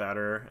Pratt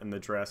better in the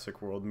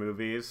Jurassic World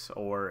movies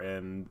or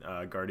in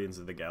Guardians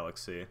of the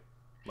Galaxy?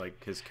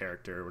 Like his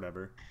character or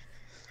whatever?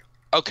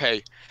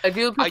 Okay, If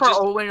you prefer just-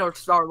 Owen or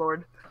Star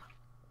Lord,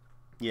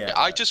 Yeah.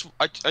 I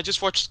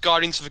just watched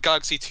Guardians of the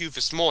Galaxy 2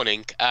 this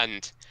morning,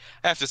 and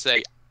I have to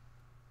say,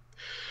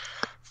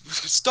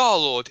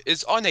 Star-Lord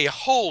is on a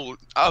whole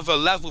other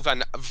level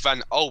than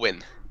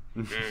Owen,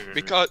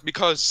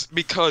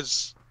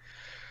 because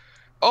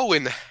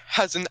Owen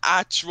has an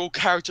actual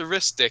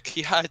characteristic.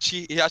 He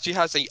actually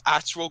has an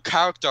actual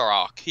character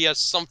arc. He has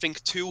something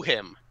to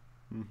him.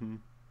 Mm-hmm.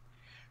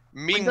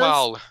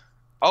 Meanwhile,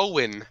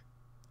 Owen,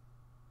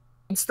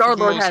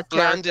 Star-Lord has most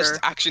blandest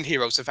character. action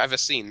heroes I've ever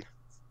seen.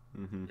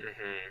 Mm-hmm.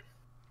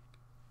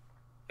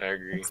 I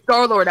agree.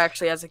 Star-Lord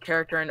actually has a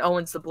character, and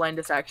Owen's the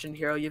blandest action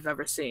hero you've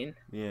ever seen.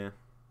 Yeah.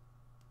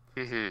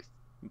 Mm-hmm.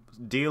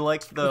 Do you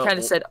like the? You kind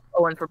of said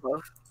Owen for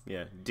both.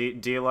 Yeah. Do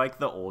you like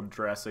the old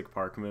Jurassic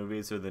Park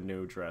movies or the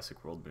new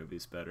Jurassic World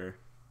movies better?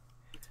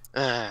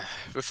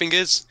 The thing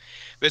is,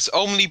 there's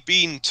only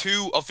been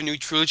 2 of the new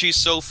trilogies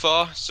so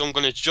far, so I'm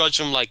gonna judge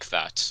them like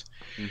that.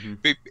 Mm-hmm.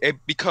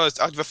 Because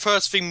out of the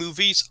first 3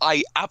 movies,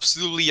 I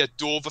absolutely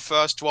adore the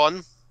first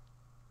one.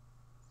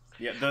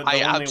 Yeah, the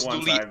I only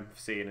absolutely- ones I've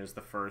seen is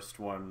the first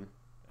one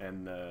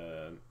and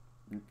the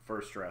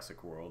first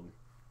Jurassic World.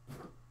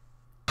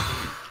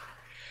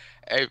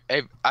 I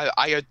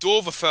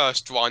adore the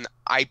first one.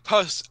 I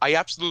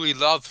absolutely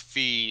love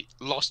the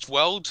Lost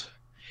World.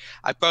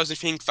 I personally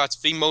think that's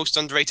the most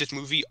underrated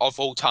movie of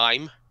all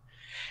time.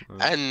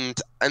 And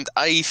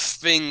I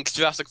think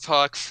Jurassic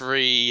Park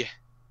 3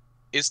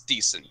 is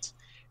decent.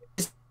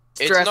 It's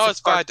Jurassic not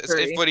as Park bad as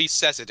 3. everybody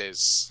says it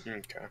is.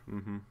 Okay.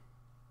 Mm-hmm.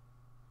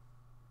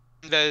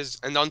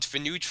 And onto the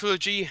new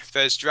trilogy,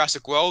 there's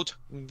Jurassic World,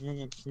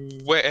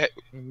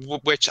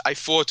 which I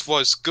thought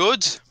was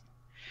good.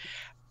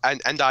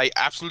 And I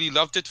absolutely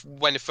loved it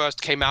when it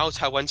first came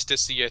out. I went to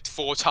see it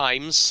 4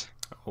 times.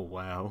 Oh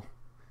wow.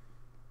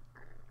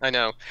 I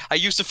know. I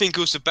used to think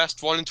it was the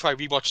best one until I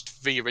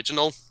rewatched the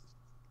original.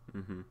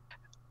 Mm-hmm.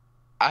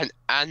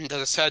 And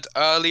as I said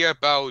earlier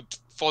about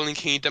Fallen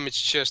Kingdom,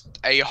 it's just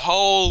a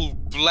whole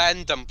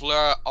blend and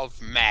blur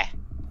of meh.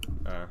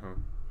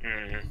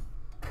 Uh-huh.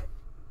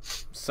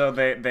 So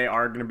they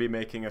are going to be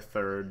making a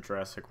 3rd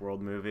Jurassic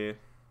World movie.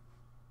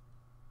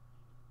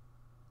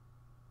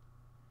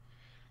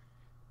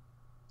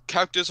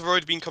 Characters have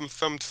already been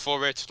confirmed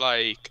for it,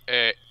 like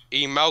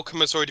Ian Malcolm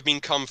has already been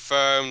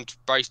confirmed.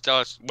 Bryce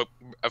Dallas,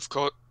 of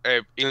course,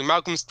 Ian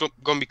Malcolm's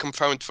going to be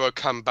confirmed for a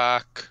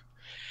comeback.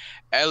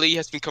 Ellie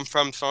has been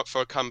confirmed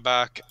for a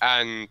comeback,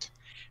 and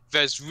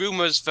there's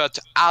rumors that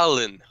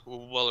Alan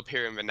will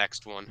appear in the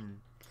next one.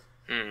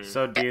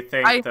 So do you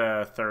think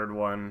the 3rd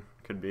one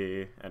could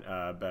be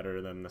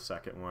better than the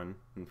 2nd one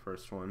and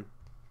first one?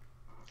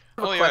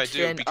 Oh yeah, I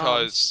do,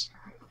 because...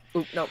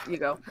 Oop, no, you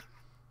go.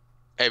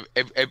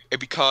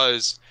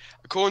 Because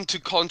according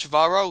to Colin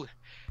Trevorrow,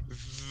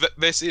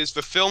 this is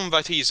the film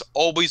that he's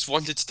always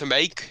wanted to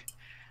make,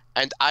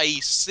 and I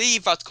see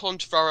that Colin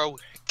Trevorrow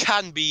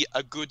can be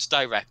a good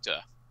director.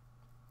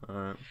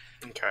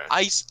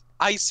 Okay.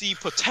 I see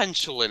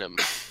potential in him.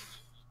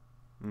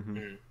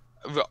 Mm-hmm.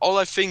 All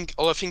I think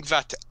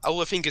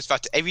is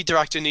that every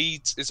director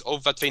needs is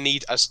that they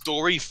need a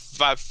story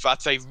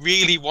that they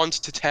really want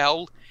to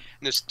tell,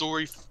 and a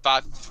story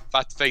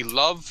that they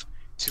love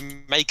to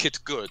make it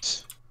good.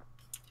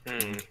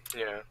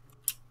 Yeah.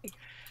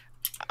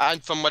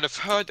 And from what I've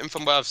heard and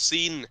from what I've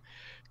seen,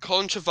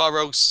 Colin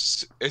Trevorrow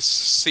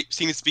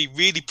seems to be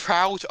really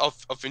proud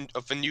of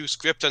the new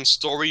script and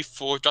story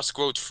for Jurassic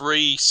World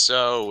 3.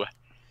 So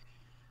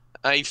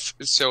I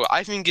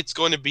think it's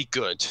going to be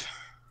good.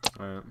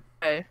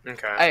 Okay.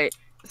 Okay.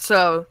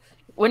 So,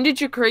 when did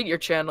you create your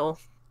channel?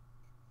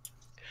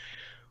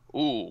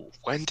 Ooh,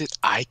 when did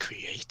I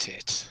create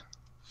it?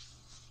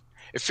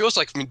 It feels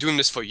like I've been doing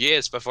this for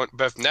years, but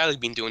I've nearly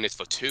been doing it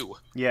for 2.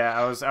 Yeah,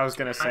 I was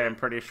gonna say, I'm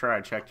pretty sure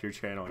I checked your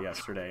channel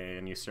yesterday,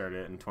 and you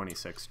started it in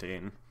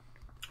 2016.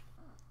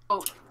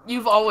 Oh,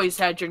 you've always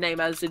had your name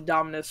as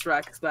Indominous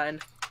Rex, then.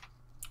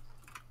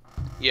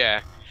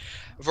 Yeah.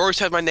 I've always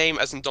had my name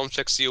as Indominous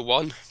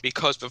Rex01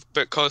 because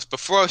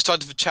before I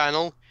started the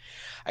channel,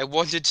 I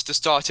wanted to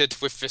start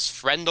it with this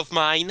friend of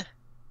mine.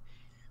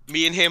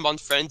 Me and him aren't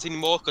friends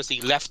anymore because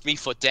he left me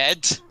for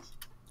dead.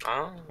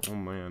 Oh. Oh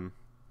man.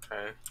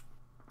 Okay.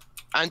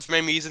 And the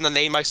main reason I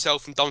named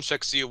myself Indominous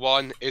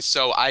Rex01 is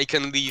so I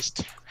can at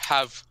least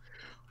have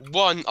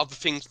one of the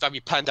things that we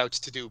planned out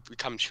to do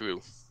become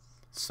true.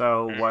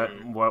 So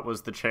what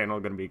was the channel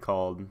gonna be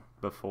called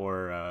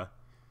before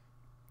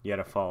you had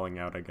a falling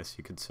out, I guess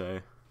you could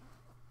say?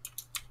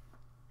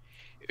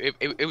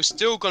 It was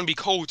still going to be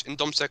called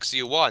Indominous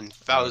Rex01.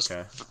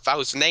 That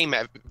was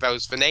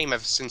the name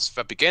ever since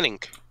the beginning.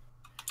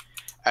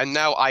 And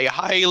now I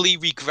highly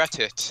regret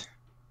it.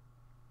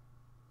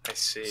 I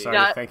see. So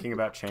you're thinking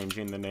about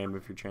changing the name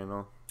of your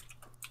channel?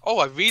 Oh,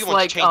 I really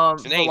want to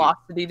change the name.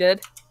 Velocity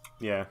did?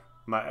 Yeah.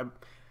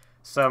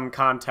 Some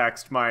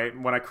context,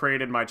 when I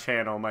created my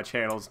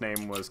channel's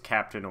name was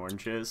Captain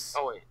Oranges.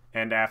 Oh, wait.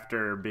 And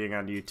after being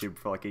on YouTube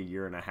for like a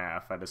year and a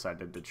half, I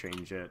decided to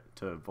change it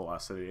to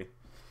Velocity.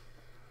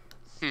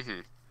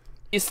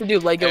 Used to do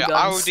Lego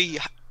guns. I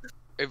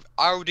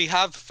already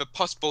have the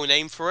possible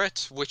name for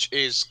it, which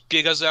is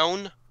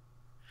Gigazone.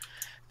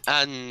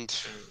 And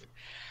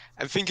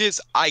the thing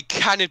is, I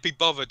cannot be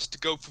bothered to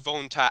go through the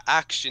entire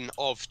action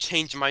of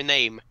changing my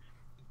name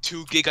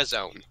to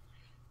Gigazone.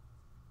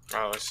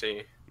 Oh, I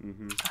see.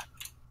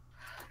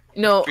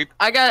 No,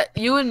 I got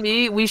you and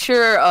me. We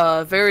share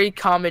a very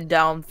common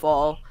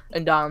downfall,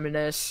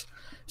 Indominus.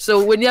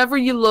 So whenever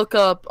you look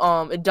up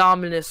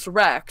Indominus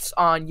Rex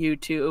on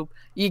YouTube,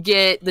 you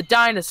get the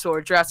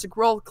dinosaur Jurassic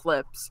World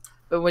clips.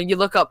 But when you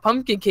look up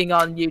Pumpkin King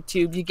on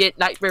YouTube, you get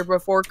Nightmare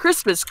Before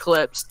Christmas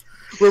clips.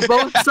 We're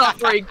both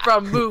suffering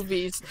from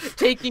movies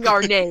taking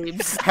our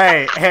names.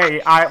 Hey,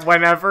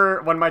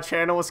 when my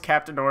channel was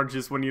Captain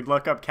Oranges, when you'd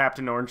look up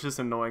Captain Oranges,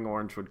 Annoying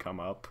Orange would come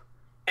up.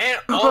 And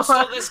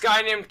also this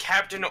guy named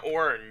Captain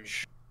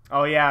Orange.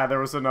 Oh yeah, there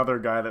was another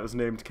guy that was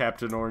named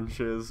Captain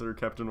Oranges or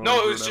Captain Orange.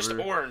 No, it was just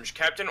Orange,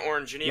 Captain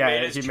Orange, and he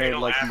made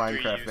like after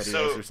Minecraft you,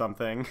 videos or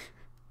something.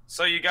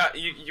 So you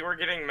were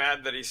getting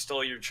mad that he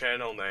stole your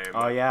channel name.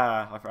 Oh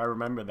yeah, I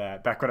remember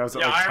that. Back when I was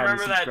at yeah, like 10 I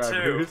remember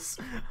subscribers.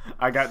 That too.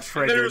 I got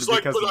triggered and then it was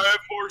like, because but I have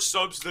more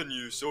subs than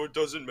you, so it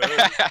doesn't matter.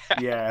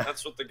 Yeah.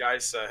 That's what the guy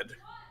said.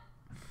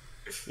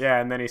 Yeah,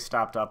 and then he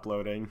stopped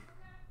uploading.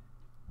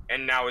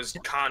 And now his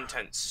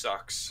content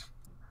sucks.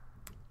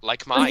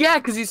 Like mine. Yeah,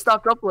 because he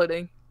stopped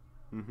uploading.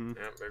 Mm-hmm.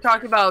 Yeah, if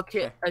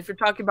you're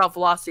talking about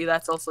velocity,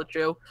 that's also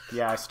true.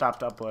 Yeah, I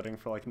stopped uploading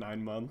for like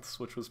 9 months,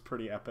 which was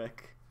pretty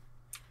epic.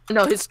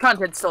 No, his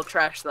content's still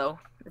trash though.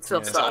 It still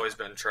Yeah. It's sucks. always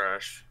been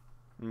trash.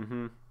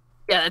 Mm-hmm.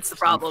 Yeah, that's the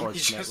problem. He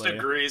just Unfortunately.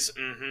 agrees.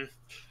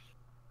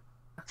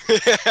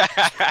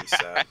 Pretty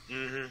sad.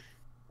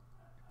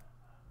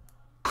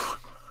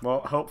 Well,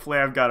 hopefully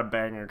I've got a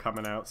banger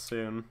coming out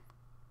soon.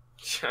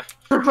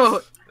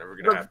 Never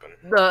gonna happen.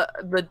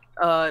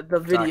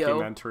 The video.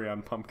 Documentary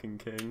on Pumpkin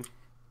King.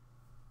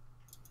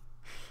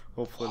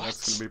 Hopefully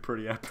that's gonna be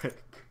pretty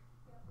epic.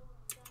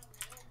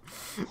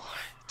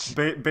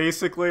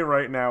 Basically,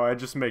 right now I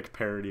just make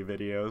parody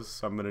videos.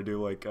 So I'm gonna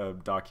do like a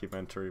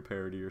documentary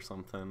parody or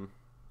something,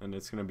 and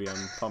it's gonna be on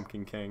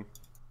Pumpkin King.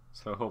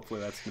 So hopefully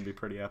that's gonna be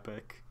pretty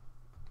epic.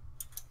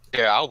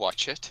 Yeah, I'll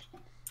watch it.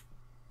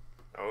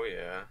 Oh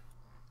yeah.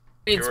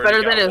 It's You better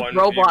already than his got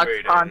one view Roblox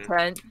rating.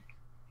 content.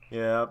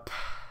 Yep.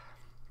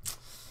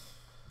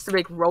 To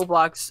make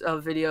Roblox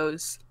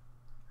videos.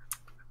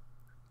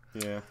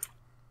 Yeah.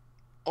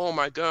 Oh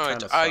my god,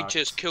 Kinda I sucks.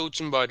 just killed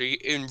somebody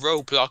in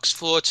Roblox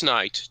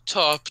Fortnite.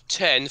 Top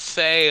 10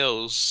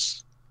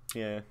 fails.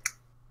 Yeah.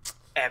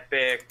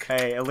 Epic.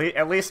 Hey,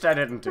 at least I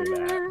didn't do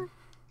that.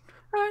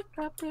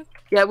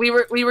 Yeah, we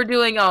were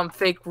doing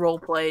fake role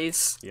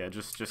plays. Yeah,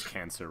 just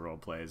cancer role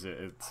plays.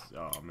 It's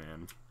oh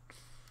man.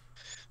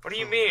 What do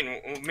you mean?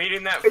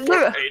 Meeting that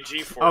Yeah.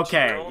 AG 14-year-old?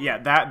 Okay, yeah,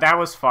 that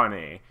was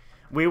funny.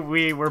 We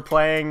were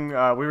playing. We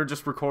were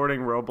just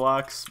recording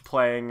Roblox,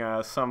 playing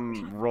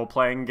some role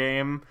playing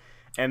game,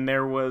 and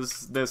there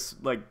was this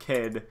like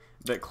kid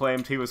that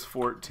claimed he was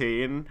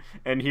 14,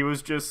 and he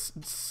was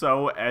just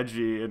so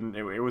edgy, and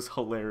it was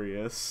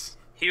hilarious.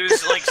 He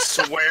was like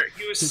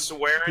He was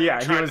swearing. Yeah,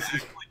 he trying was- to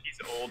act like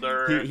he's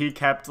older. He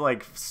kept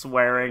like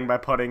swearing by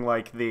putting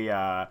like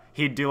the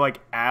he'd do like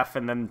F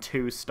and then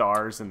 2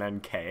 stars and then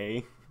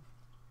K.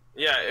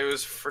 Yeah, it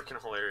was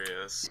freaking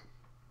hilarious.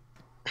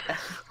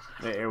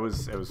 It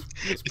was It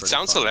pretty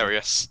sounds funny.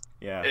 hilarious.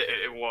 Yeah.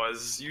 It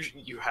was.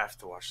 You have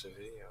to watch the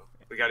video.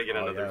 We got to get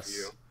another yes.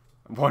 view.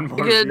 One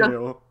more Get a-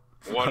 view.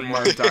 One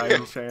more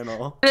dying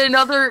channel.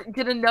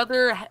 Get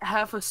another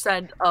half a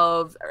cent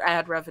of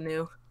ad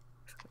revenue.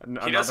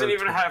 He doesn't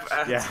even have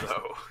ads Yeah.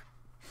 though.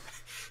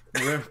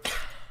 Rip,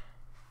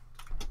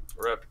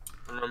 Rip.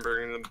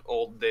 Remembering the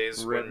old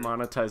days rip when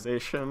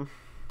monetization.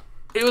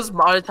 It was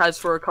monetized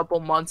for a couple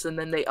months and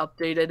then they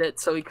updated it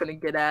so he couldn't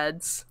get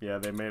ads. Yeah,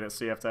 they made it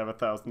so you have to have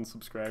 1,000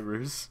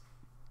 subscribers.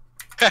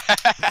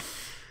 Get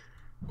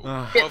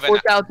Well,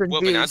 4,000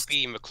 well, then views.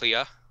 I'd be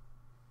clear.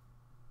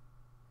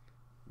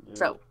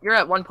 So you're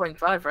at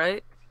 1.5,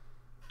 right?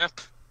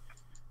 Yep.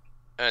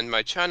 And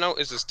my channel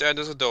is as dead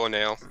as a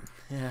doornail.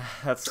 Yeah,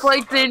 that's It's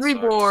like Zane That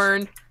sucks.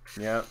 Reborn.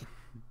 Yep.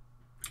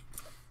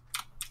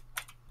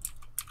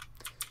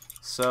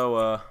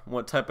 So,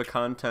 what type of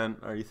content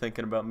are you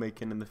thinking about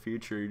making in the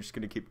future? You're just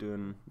gonna keep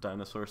doing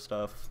dinosaur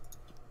stuff?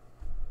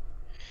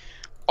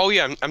 Oh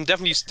yeah, I'm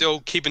definitely still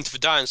keeping to the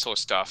dinosaur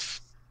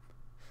stuff.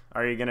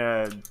 Are you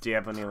gonna? Do you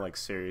have any like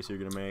series you're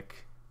gonna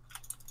make?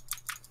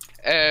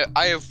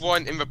 I have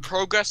one in the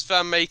progress that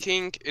I'm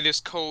making. It is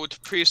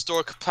called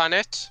Prehistoric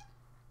Planet.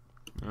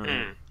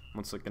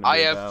 What's it gonna be I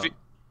have about?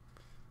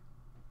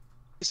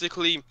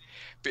 basically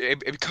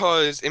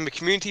because in the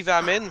community that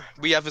I'm in,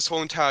 we have this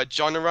whole entire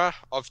genre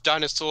of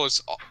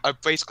dinosaurs.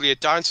 Basically, a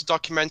dinosaur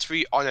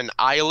documentary on an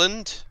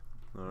island.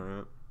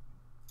 Alright.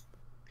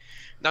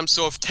 And I'm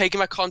sort of taking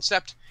that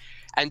concept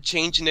and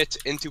changing it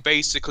into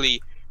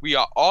basically we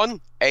are on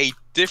a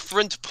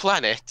different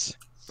planet,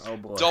 Oh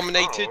boy.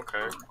 dominated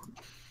Oh,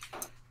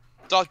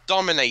 okay.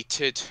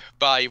 dominated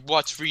by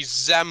what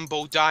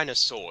resemble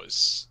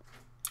dinosaurs.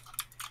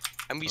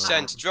 And we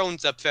send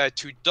drones up there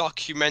to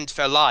document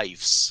their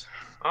lives.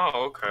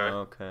 Oh, okay.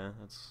 Okay,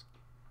 that's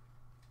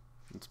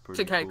It's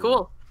pretty kind of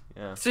cool.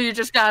 Yeah. So you're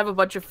just gonna have a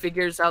bunch of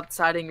figures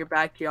outside in your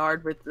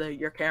backyard with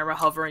your camera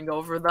hovering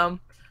over them?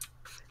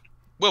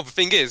 Well, the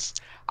thing is,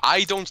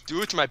 I don't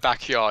do it in my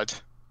backyard.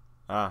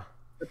 Ah.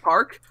 The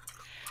park?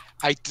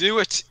 I do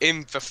it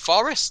in the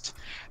forest,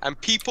 and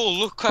people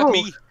look at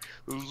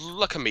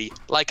me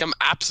like I'm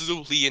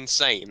absolutely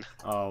insane.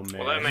 Oh man.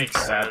 Well, that makes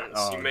sense.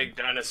 Oh. You make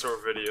dinosaur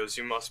videos,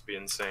 you must be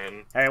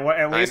insane. Hey,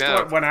 at least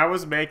know. when I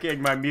was making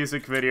my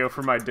music video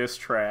for my diss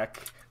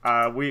track,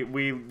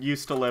 we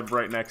used to live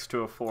right next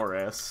to a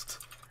forest,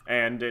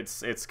 and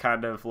it's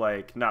kind of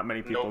like not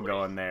many people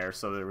go in there,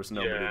 so there was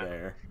nobody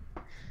there.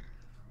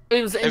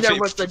 It was in there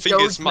with the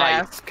Doge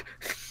mask.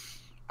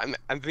 And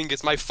the thing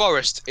is, my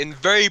forest, in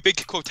very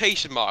big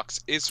quotation marks,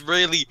 is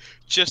really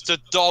just a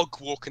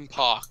dog walking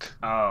park.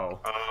 Oh.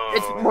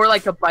 It's more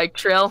like a bike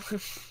trail.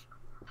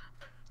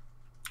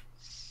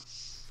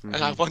 And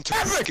I want to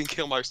fucking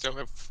kill myself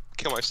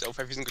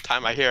every single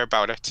time I hear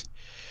about it.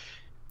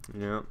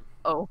 Yeah.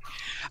 Oh.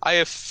 I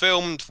have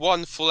filmed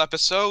one full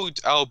episode.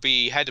 I'll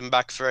be heading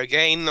back for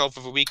again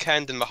over the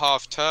weekend in the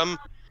half term.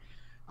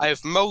 I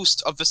have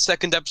most of the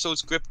second episode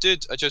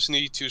scripted. I just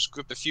need to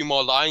script a few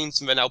more lines,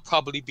 and then I'll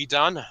probably be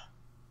done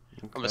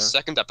on the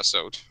second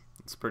episode.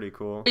 It's pretty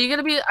cool. Are you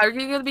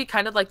gonna be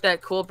kind of like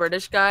that cool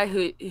British guy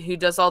who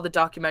does all the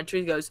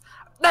documentaries? Goes,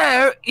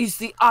 there is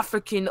the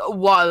African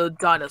wild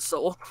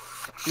dinosaur.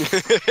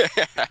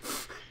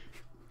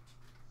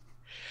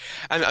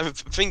 And the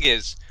thing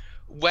is,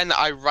 when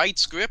I write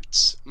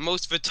scripts,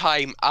 most of the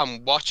time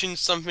I'm watching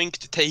something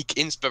to take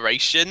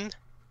inspiration.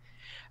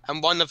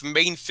 And one of the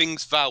main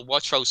things that I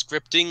watch while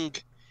scripting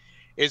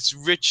is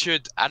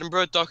Richard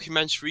Attenborough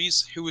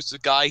documentaries. Who is the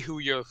guy who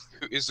you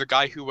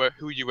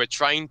were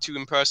trying to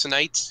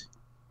impersonate?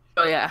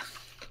 Oh yeah,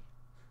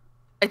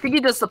 I think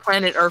he does the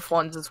Planet Earth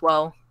ones as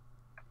well.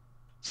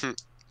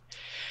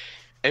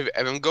 If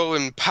I'm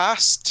going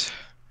past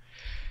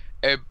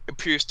a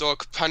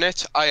prehistoric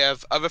planet, I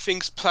have other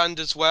things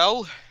planned as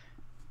well.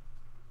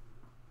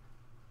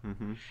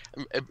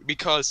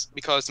 Because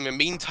in the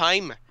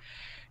meantime,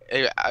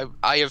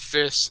 I have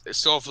this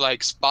sort of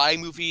like spy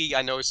movie.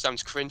 I know it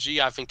sounds cringy.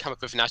 I haven't come up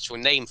with an actual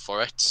name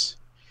for it.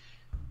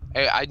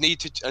 I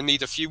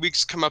need a few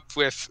weeks to come up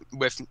with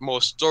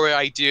more story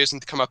ideas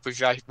and to come up with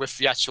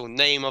the actual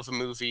name of the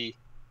movie.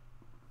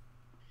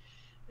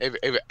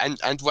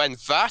 And when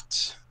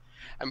that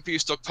and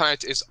Prehistoric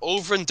Planet is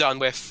over and done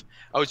with,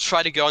 I would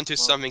try to go on to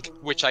something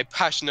which I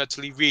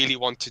passionately really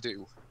want to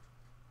do.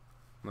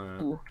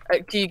 Can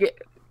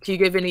you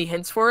give any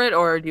hints for it,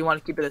 or do you want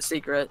to keep it a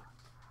secret?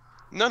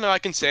 No, I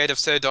can say it. I've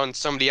said it on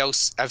somebody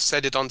else. I've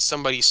said it on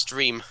somebody's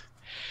stream.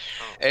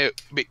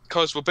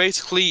 Because we're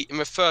basically in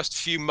the first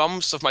few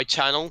months of my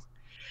channel,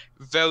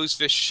 there was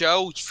this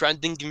show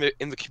trending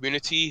in the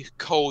community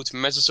called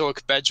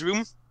Mesozoic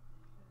Bedroom.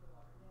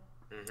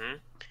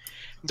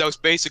 That was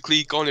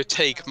basically going to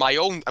take my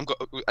own.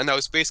 I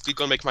was basically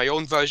going to make my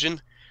own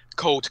version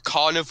called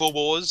Carnivore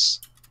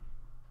Wars.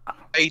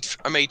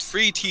 I made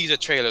 3 teaser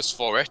trailers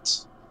for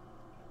it.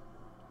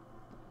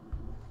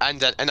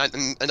 And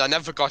I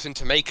never got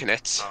into making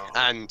it,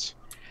 and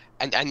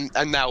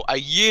now a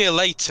year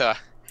later,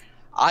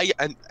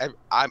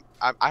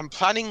 I'm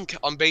planning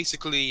on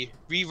basically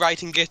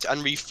rewriting it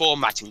and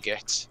reformatting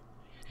it,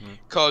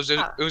 because it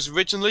was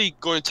originally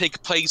going to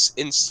take place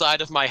inside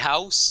of my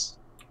house.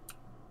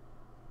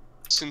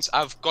 Since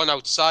I've gone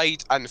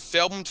outside and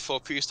filmed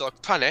for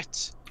Prehistoric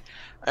Planet,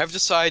 I've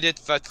decided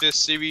that this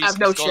series I've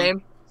no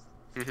shame.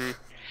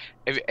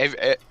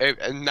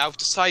 And now I've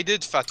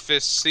decided that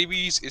this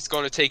series is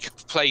going to take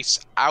place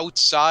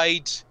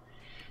outside.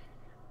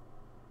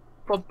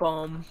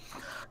 Boom.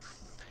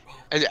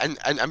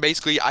 And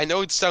basically, I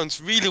know it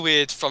sounds really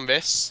weird from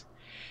this,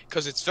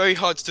 because it's very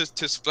hard to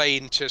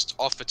explain just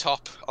off the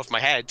top of my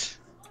head.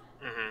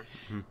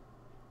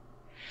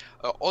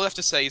 All I have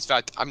to say is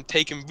that I'm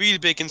taking really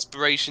big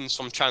inspirations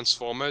from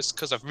Transformers,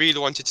 because I've really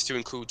wanted to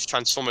include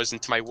Transformers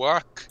into my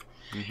work.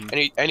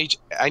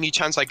 Any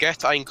chance I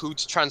get, I include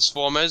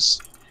Transformers.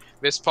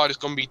 This part is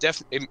going to be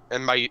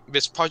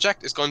this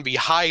project is going to be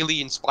highly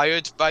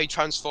inspired by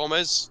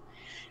Transformers.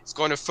 It's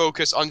going to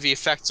focus on the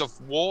effects of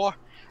war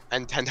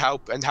and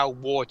how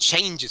war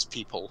changes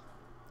people.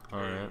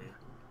 Alright.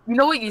 You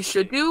know what you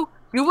should do?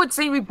 Do what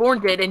Saint Reborn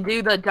did and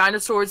do the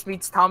Dinosaurs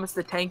meets Thomas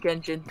the Tank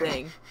Engine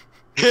thing.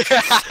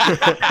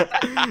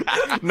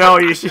 No,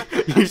 you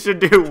should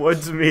do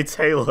Woods meets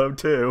Halo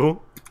too.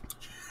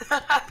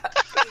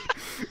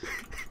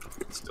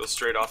 Still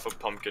straight off of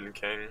Pumpkin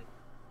King.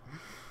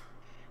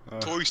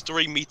 Toy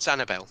Story meets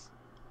Annabelle.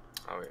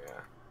 Oh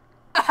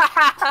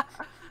yeah.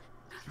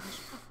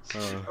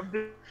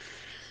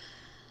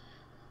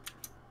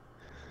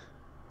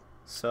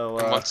 So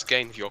once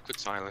again, the awkward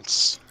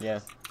silence. Yeah.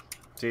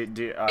 Do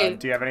you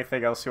have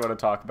anything else you want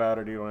to talk about,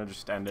 or do you want to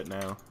just end it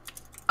now?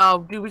 Oh,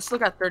 dude, we still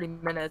got 30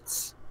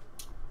 minutes.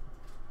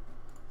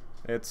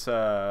 It's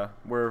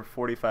we're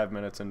 45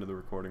 minutes into the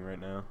recording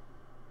right now.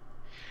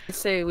 I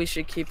say we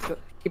should keep her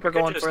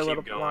going for a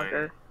little bit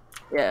longer.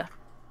 Yeah.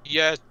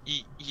 Yeah.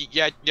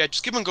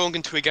 Just keep on going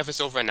until we get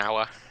this over an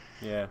hour.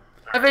 Yeah.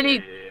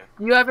 Do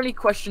you have any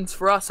questions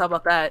for us? How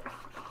about that?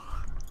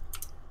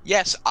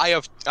 Yes, I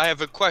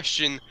have a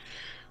question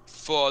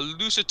for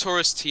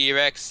Lucitorus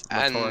T-Rex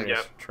and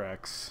Notorious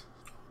Trex.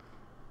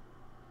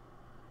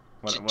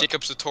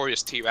 Jacob's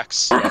Notorious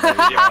T-Rex. And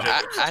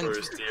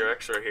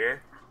T-Rex right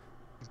here.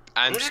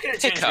 And I'm just gonna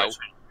change my Pico.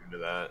 to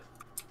that.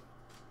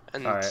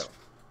 And All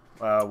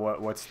right.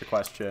 What's the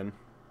question?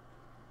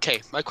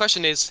 okay, my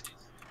question is,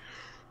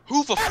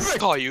 who the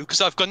f are you?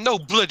 Because I've got no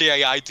bloody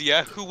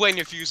idea who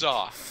any of yous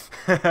are.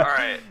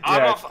 Alright,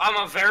 I'm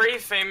a very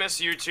famous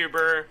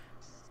YouTuber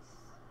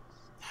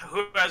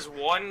who has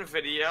one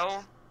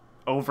video.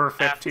 Over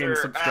 15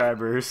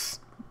 subscribers.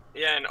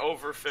 Yeah, and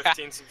over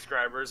 15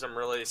 subscribers. I'm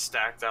really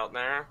stacked out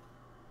there.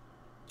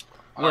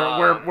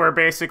 We're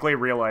basically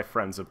real life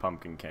friends of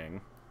Pumpkin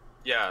King.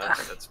 Yeah,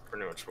 that's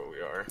pretty much what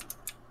we are.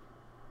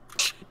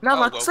 No,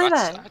 Oh, let's well, say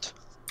that's that.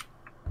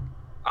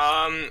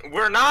 sad.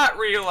 We're not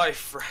real life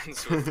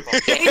friends with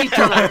Hate each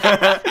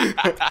other.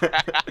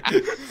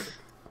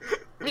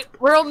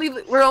 We're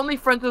only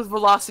friends with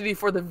Velocity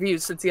for the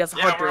views since he has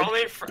 100 we're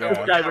only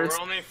subscribers.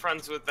 we're only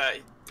friends with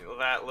that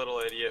little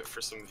idiot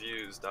for some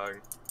views, dog.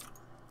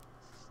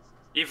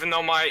 Even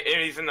though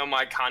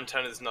my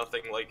content is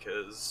nothing like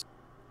his.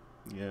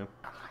 Yeah.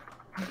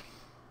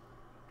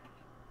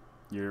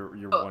 Your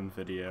one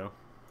video.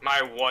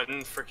 My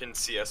one freaking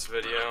CS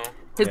video.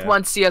 His Yeah.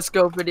 one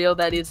CS:GO video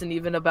that isn't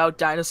even about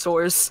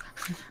dinosaurs.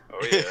 Oh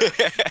yeah.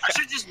 I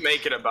should just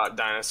make it about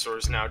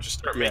dinosaurs now. Just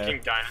start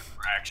making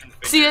dinosaur action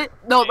figures. See,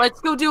 no, let's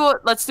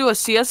do a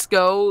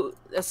CS:GO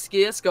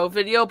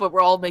video, but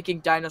we're all making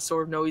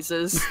dinosaur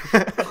noises.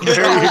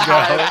 There you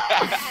go.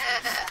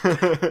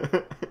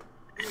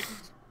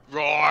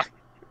 Roar.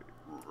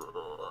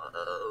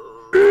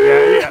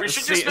 Yeah. We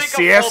should just make a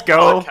CS:GO,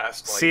 full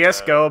podcast like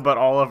CS:GO, but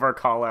all of our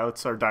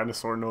callouts are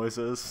dinosaur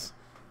noises.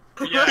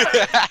 Yeah.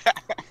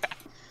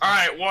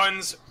 Alright,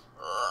 ones.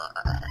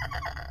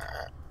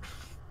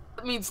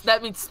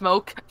 That means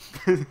smoke.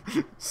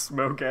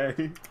 Smoke A.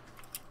 Which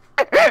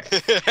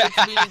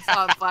means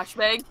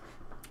flashbang.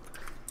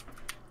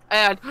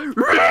 And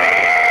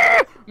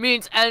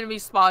means enemy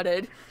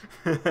spotted.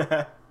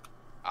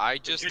 I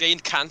just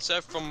gained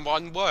cancer from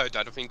one word.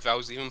 I don't think that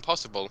was even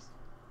possible.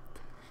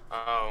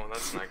 Oh,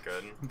 that's not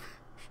good.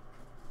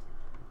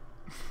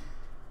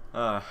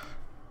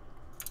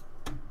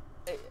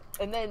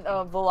 And then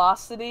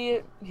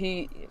Velocity,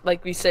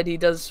 like we said, he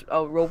does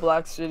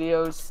Roblox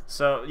videos.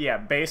 So yeah,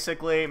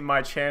 basically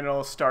my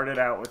channel started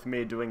out with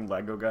me doing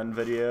Lego gun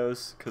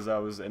videos because I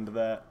was into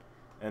that,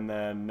 and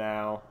then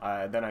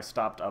I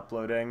stopped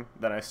uploading.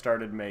 Then I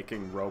started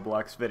making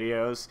Roblox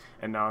videos,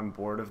 and now I'm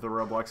bored of the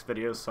Roblox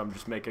videos, so I'm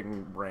just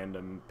making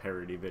random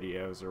parody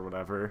videos or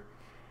whatever.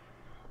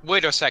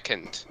 Wait a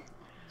second.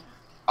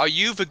 Are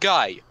you the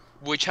guy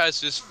which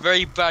has this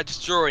very bad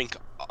drawing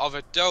of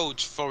a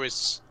Doge for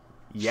his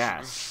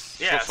Yes.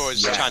 Yes, for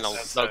his yes, channel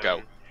that's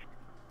logo?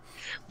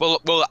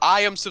 Well,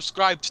 I am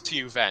subscribed to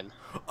you then.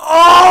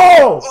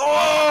 Oh!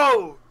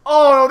 Oh!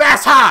 Oh,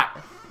 that's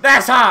hot!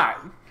 That's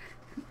hot!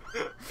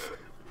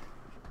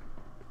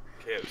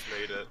 Camp's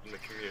made it in the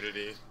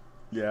community.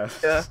 Yes.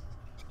 Yeah.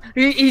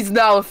 He's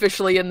now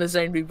officially in the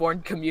Zane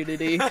Reborn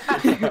community.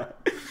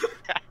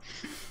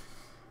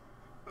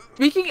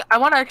 Speaking, I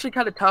want to actually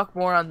kind of talk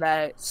more on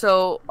that.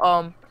 So,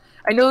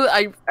 I know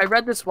I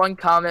read this one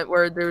comment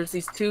where there was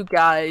these two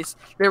guys.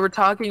 They were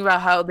talking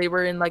about how they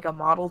were in like a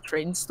model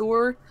train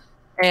store,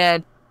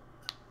 and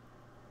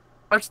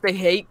how much they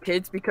hate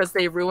kids because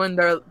they ruin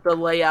the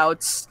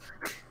layouts.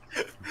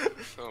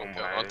 Oh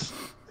god.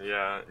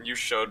 Yeah, you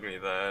showed me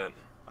that.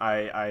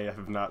 I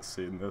have not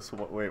seen this.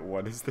 Wait,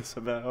 what is this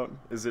about?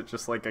 Is it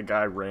just like a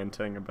guy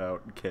ranting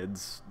about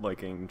kids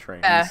liking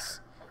trains? Yeah,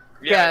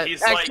 Yeah,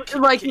 he's actually,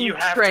 like liking you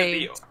have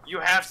trains.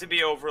 to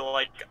be over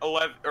like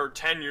 11 or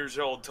 10 years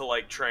old to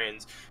like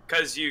trains,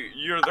 because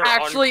you're the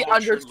Actually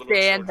uncultured little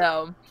understand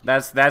children.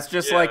 them. That's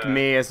just like Yeah.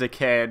 me as a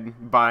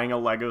kid buying a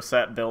Lego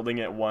set, building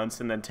it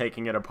once, and then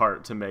taking it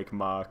apart to make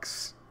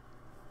mocks.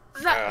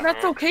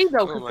 That's okay though,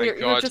 Oh because my you're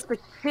God. just a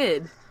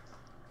kid.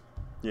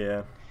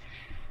 Yeah.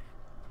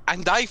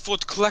 And I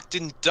thought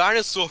collecting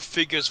dinosaur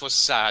figures was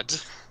sad.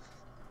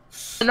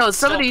 No,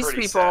 some of Still these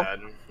pretty people. sad.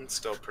 It's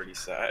still pretty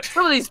sad.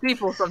 Some of these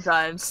people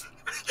sometimes.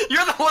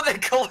 You're the one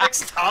that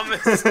collects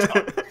Thomas.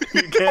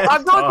 You can't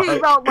I'm talking talk.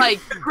 about like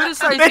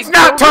criticizing. It's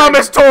not children.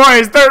 Thomas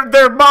toys.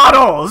 They're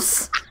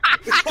models.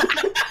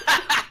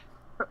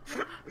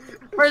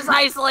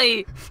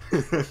 Precisely.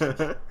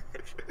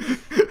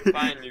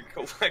 Fine, you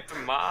collect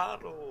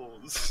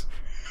models.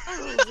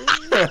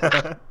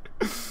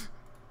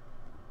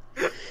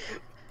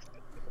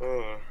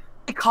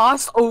 They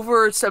cost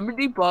over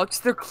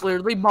 $70. They're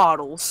clearly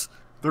models.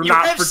 They're You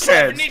not have for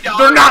kids. $70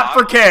 They're not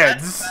for models?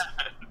 kids.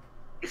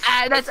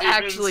 That's even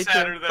actually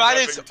sadder true. than That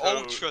having is toes.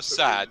 ultra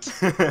sad.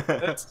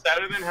 That's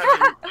sadder than having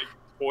like,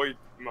 toy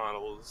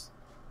models,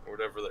 or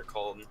whatever they're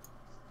called.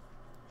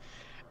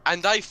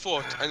 And I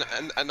thought,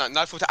 and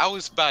I thought I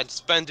was bad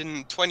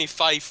spending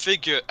 25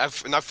 figure,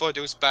 and I thought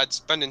it was bad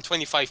spending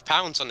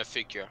 £25 on a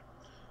figure.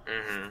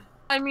 Mm-hmm.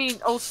 I mean,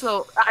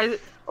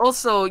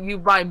 also you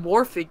buy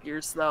more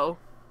figures though.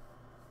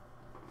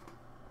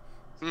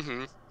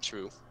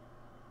 True.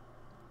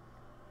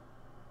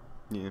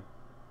 Yeah.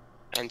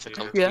 And the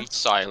complete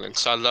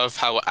silence. I love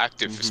how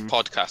active this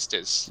podcast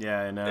is.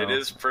 Yeah, I know. It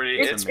is pretty.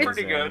 It's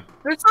pretty good.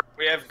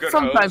 We have good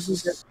Sometimes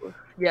hosts.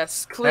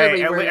 Yes,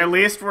 clearly. Hey, at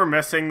least we're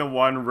missing the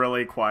one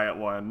really quiet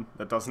one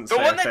that doesn't say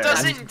The one that a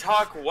thing. doesn't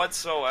talk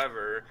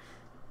whatsoever.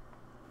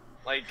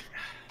 Like.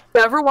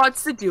 Never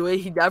wants to do it.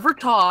 He never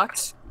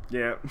talks.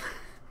 Yeah.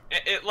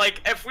 Like,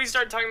 if we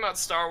start talking about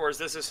Star Wars,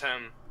 this is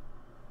him.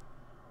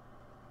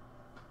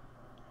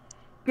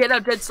 Get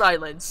out, dead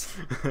silence.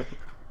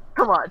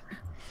 Come on.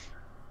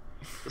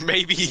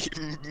 Maybe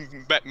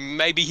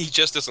he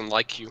just doesn't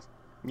like you.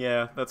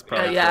 Yeah, that's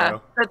probably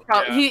true. That's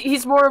probably, Yeah.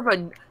 he's more of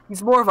a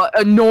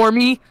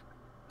normie.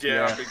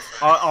 Yeah.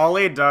 All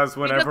he does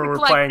whenever we're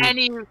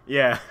playing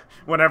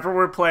whenever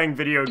we're playing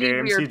video Any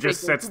games, he weird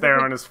just figures. sits there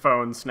on his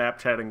phone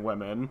Snapchatting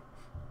women.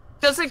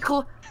 He doesn't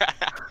collect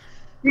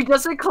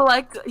Legos,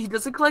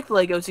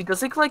 he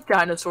doesn't collect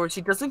dinosaurs,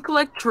 he doesn't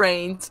collect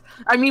trains.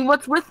 I mean,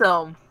 what's with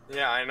him?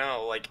 Yeah, I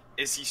know. Like,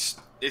 is he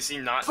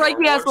not? It's like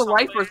he has a normal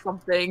life or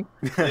something.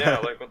 Yeah,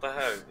 like what the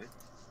heck?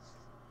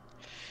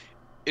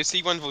 Is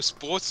he one of those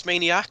sports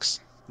maniacs?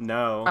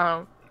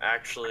 No.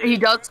 Actually, He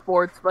does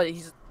sports, but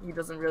he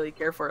doesn't really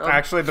care for it.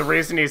 Actually, the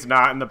reason he's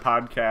not in the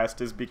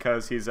podcast is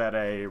because he's at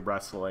a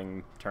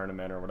wrestling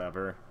tournament or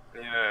whatever.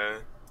 Yeah.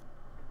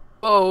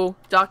 Oh,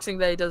 doxing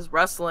that he does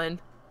wrestling.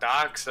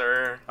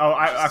 Doxer. Oh,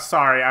 I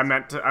sorry. I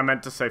meant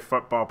to say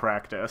football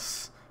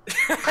practice. In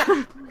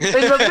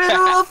the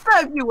middle of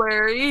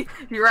February.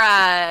 You're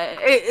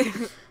right.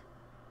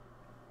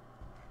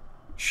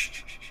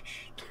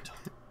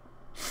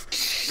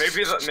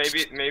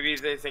 Maybe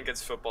they think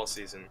it's football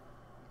season.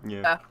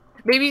 Yeah.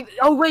 Maybe.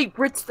 Oh wait,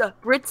 Brits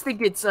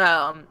think it's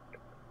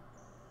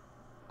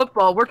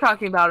football. We're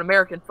talking about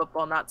American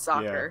football, not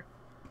soccer.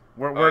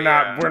 We're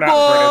not British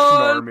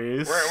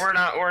normies.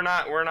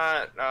 We're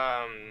not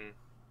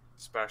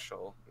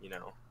special, you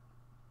know.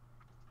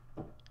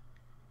 How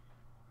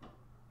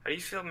do you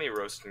feel me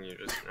roasting you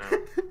just now?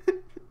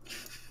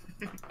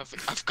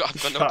 I've got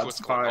no clue what's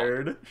Shots going on.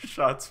 fired.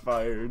 Shots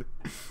fired.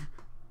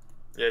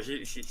 Yeah,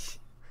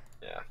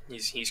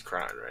 he's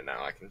crying right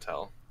now, I can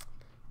tell.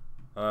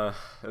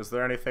 Is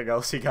there anything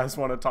else you guys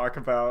want to talk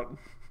about?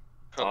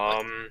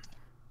 Yeah,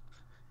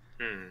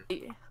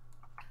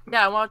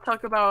 I want to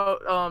talk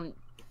about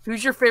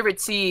who's your favorite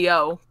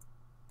CEO?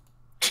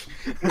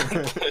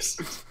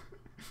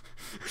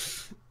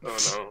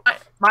 Oh no.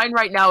 Mine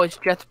right now is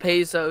Jeff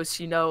Bezos.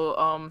 You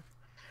know,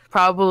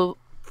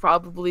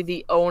 probably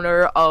the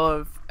owner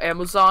of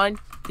Amazon.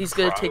 He's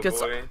gonna take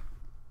us.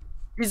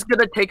 He's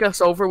gonna take us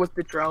over with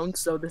the drones.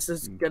 So this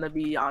is gonna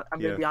be on. I'm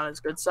gonna be on his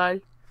good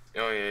side.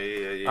 Oh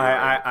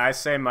yeah. I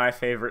say my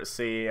favorite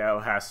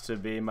CEO has to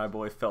be my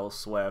boy Phil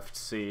Swift,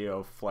 CEO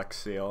of Flex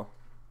Seal.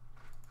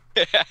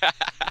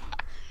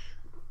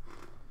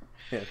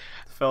 Yeah,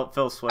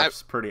 Phil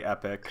Swift's pretty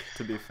epic,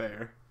 to be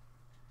fair.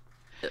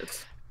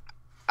 Yes.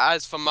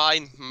 As for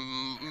mine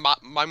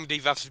would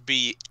either have to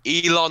be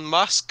Elon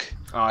Musk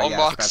or yes,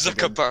 Mark that's a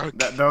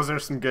Zuckerberg. those are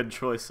some good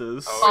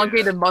choices.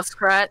 Elongated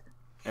muskrat.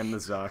 And the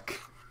Zuck.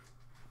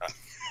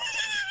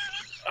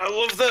 I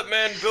love that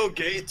man, Bill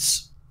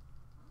Gates.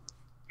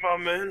 My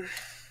man.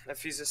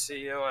 If he's a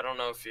CEO, I don't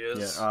know if he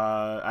is.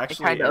 Yeah.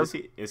 Actually,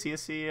 is he a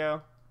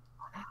CEO?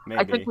 Maybe.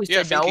 I think we Yeah,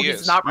 I said think no. he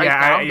He's is. not right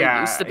now. But he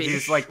yeah. used to be.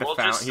 He's like the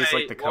He's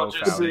like the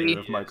co-founder say of he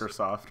is.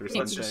 Microsoft or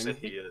Let's just say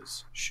something. he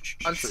is.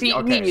 He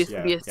used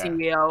to be a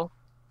CEO.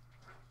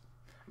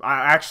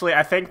 Actually,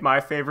 I think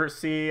my favorite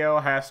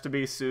CEO has to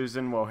be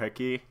Susan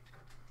Wojcicki.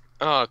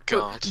 Oh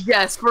god.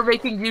 Yes, we're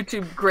making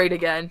YouTube great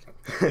again.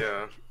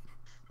 Yeah.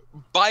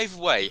 By the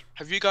way,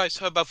 have you guys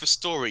heard about the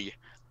story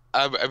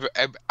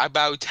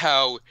about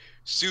how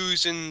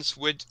Susan's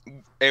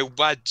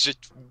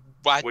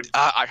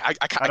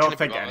I don't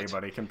think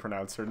anybody can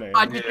pronounce her name.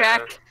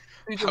 Wojcicki.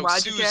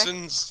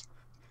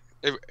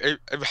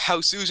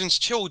 How Susan's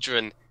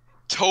children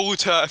told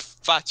her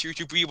that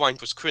YouTube Rewind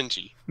was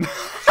cringy. Yes,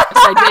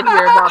 I did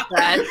hear about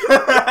that.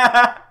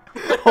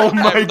 Oh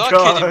my I'm not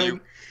god! kidding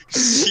you.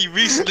 She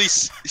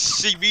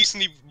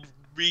recently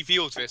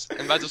revealed this,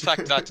 and that's the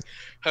fact that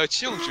her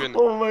children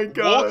Oh my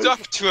god! walked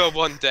up to her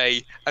one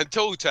day and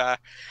told her,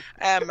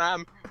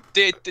 "Ma'am,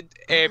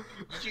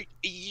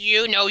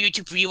 you know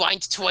YouTube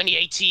Rewind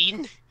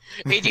 2018?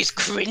 It is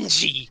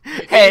cringy.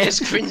 It is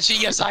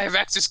cringy as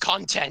IRX's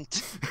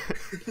content."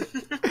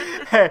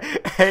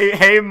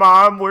 Hey,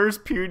 Mom, where's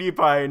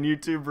PewDiePie in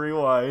YouTube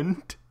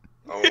Rewind?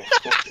 Oh,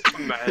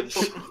 man.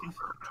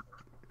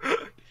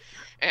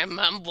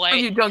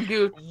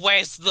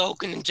 Where's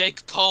Logan and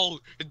Jake Paul?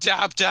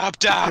 Dab, dab,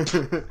 dab.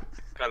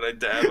 Gotta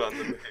dab on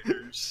the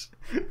haters.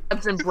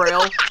 Dabs in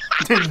Braille.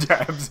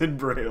 Dabs in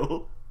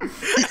Braille.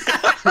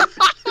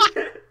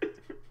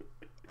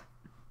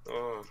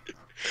 Oh.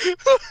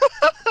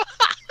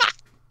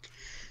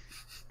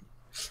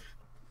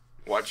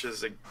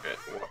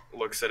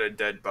 Looks at a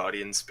dead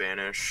body in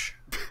Spanish.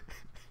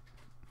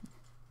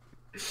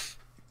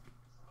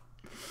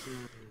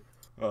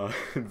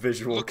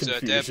 Visual Looks at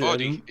confusion. their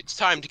body. It's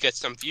time to get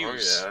some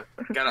views. Oh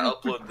yeah, gotta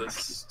upload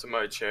this to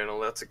my channel.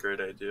 That's a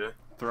great idea.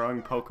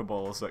 Throwing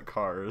Pokeballs at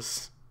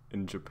cars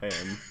in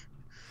Japan.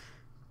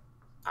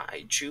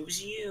 I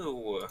choose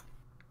you.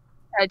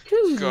 I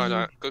choose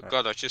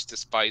God, I just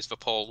despise the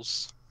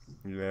polls.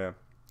 Yeah,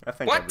 I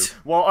think. What?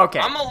 Well, okay.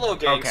 I'm a little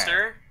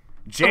gangster.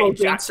 Jake,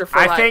 gangster for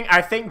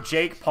I think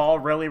Jake Paul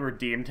really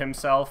redeemed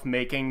himself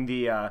making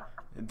the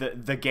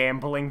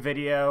gambling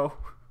video.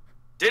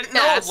 Yes.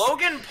 No,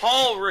 Logan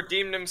Paul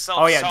redeemed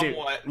himself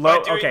somewhat. Dude.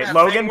 By doing that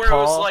Logan thing where Paul.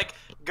 It was like,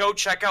 go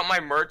check out my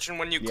merch, and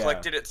when you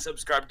clicked it, it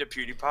subscribed to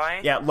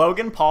PewDiePie. Yeah,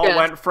 Logan Paul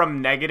went from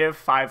negative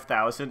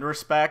 5,000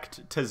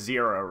 respect to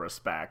 0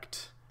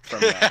 respect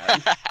from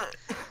that.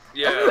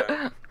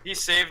 Yeah, he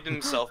saved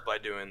himself by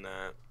doing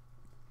that.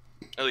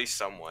 At least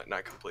somewhat,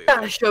 not completely.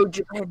 I showed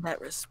Japan that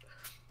respect.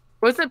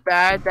 Was it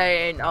bad that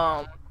in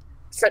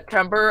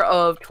September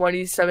of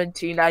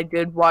 2017 I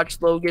did watch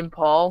Logan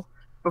Paul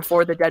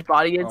before the dead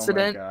body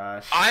incident? Oh my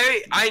gosh.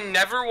 I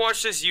never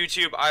watched his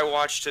YouTube. I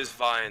watched his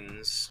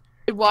Vines.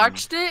 I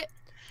watched it,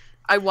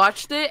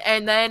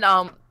 and then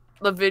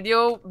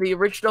the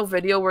original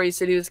video where he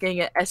said he was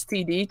getting an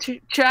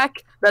STD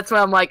check. That's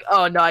when I'm like,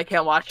 oh no, I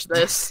can't watch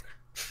this.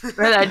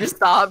 And I just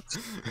stopped.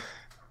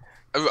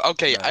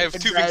 Okay, I have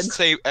two things to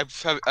say. I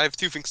have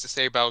two things to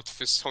say about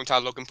this entire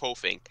Logan Paul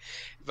thing.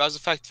 That's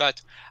the fact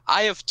that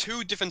I have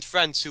 2 different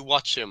friends who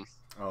watch him.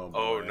 Oh, boy.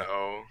 Oh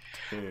no.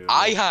 2.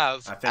 I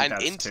have I think an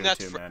that's internet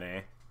too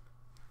many.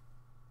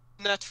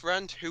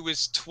 friend who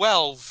is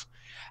 12,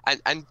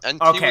 and he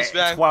Okay, was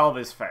there. 12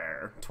 is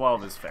fair.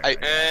 12 is fair.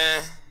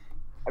 And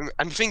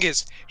the thing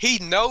is, he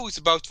knows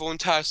about the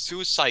entire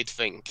suicide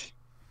thing,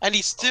 and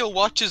he still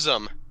watches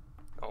them.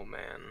 Oh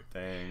man.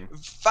 Dang.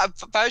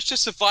 That's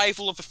just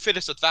survival of the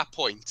fittest at that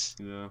point.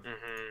 Yeah.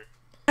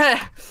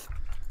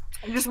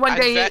 Mm-hmm. Just one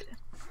day,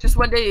 this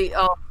car's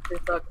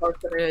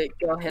gonna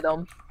go hit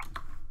him.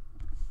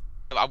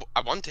 I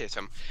want to hit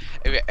him.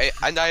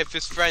 And I have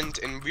this friend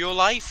in real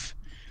life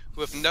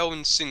who I've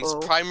known since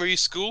primary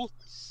school,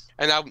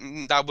 and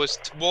I was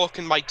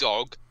walking my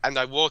dog, and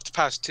I walked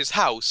past his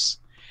house,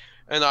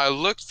 and I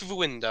looked through the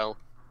window,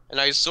 and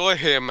I saw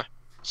him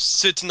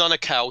sitting on a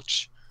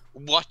couch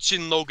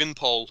watching Logan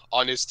Paul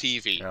on his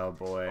TV. Oh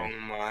boy. Oh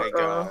my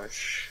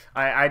gosh.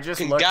 I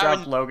just looked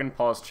up Logan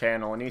Paul's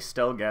channel, and he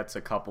still gets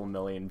a couple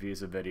million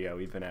views a video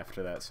even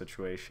after that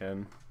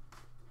situation.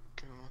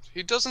 God,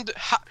 he doesn't.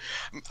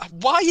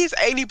 Why is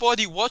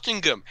anybody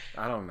watching him?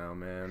 I don't know,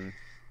 man.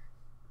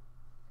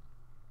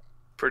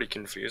 Pretty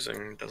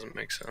confusing. Doesn't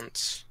make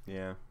sense.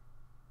 Yeah.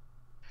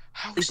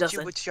 How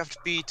stupid do you have to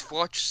be to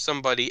watch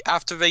somebody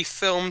after they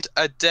filmed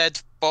a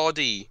dead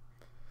body?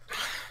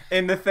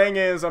 And the thing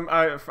is,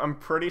 I'm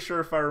pretty sure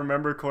if I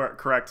remember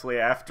correctly,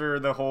 after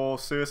the whole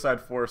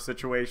Suicide Force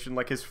situation,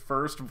 like his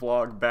first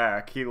vlog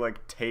back, he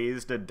like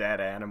tased a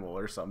dead animal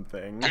or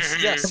something.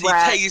 Yes, he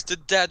tased a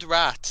dead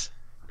rat.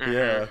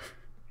 Yeah.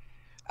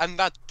 And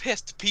that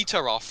pissed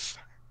Peter off.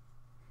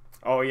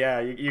 Oh yeah,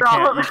 you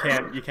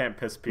can't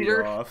piss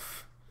Peter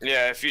off.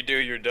 Yeah, if you do,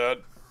 you're dead.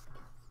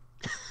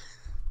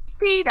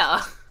 Peter.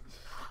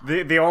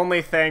 The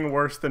only thing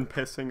worse than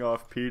pissing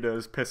off PETA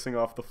is pissing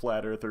off the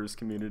Flat Earthers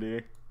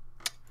community.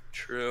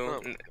 True.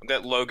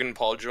 That Logan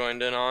Paul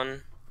joined in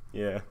on.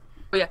 Yeah.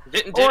 Oh, yeah.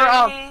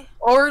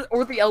 Or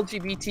the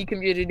LGBT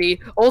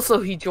community.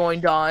 Also, he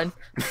joined on.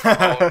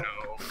 Oh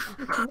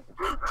no.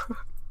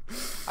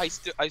 I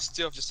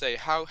still have to say,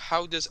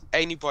 how does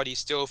anybody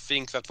still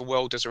think that the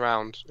world is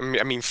round?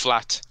 I mean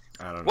flat.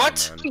 I don't know.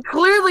 What? Man.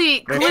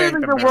 Clearly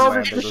the world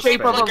is the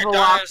shape of a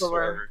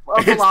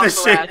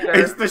velociraptor.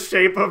 It's the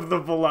shape of the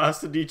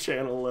Velocity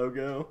Channel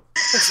logo.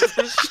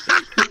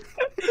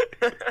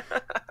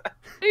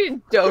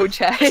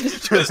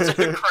 Dogehead. Just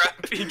a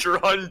crappy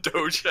drawn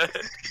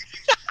Dogehead.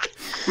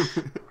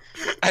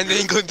 And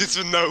England is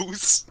the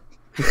nose.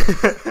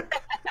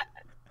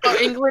 Oh,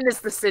 England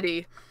is the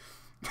city.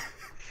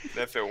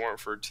 If it weren't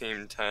for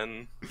Team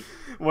 10.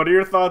 What are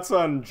your thoughts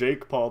on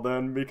Jake Paul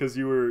then? Because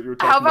you were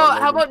talking about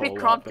how about Logan Nick Paul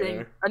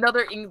Crompton,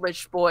 another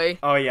English boy?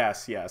 Oh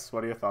yes.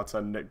 What are your thoughts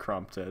on Nick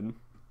Crompton?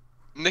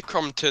 Nick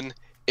Crompton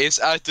is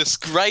a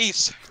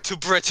disgrace to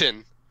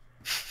Britain.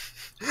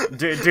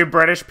 Do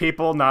British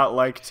people not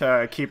like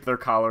to keep their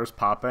collars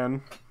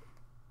popping?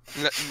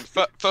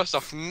 First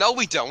off, no,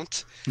 we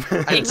don't.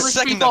 And English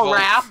second people of all,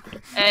 rap,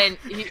 and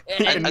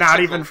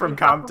not even from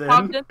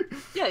Compton.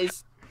 Yeah,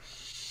 he's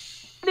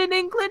in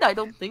England. I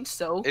don't think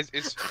so.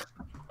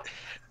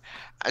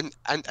 And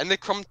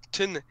Nick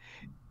Crompton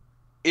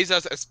is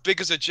as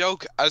big as a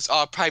joke as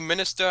our Prime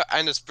Minister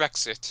and as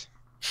Brexit.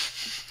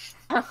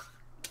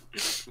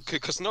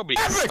 Because nobody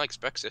likes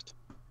Brexit.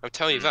 I'll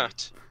tell you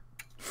that.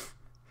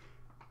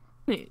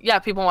 Yeah,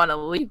 people want to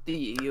leave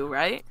the EU,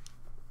 right?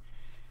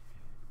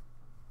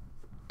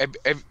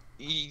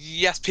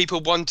 Yes, people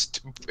want.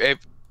 The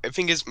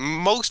thing is,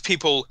 most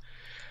people.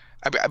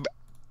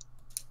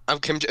 I'm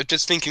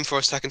just thinking for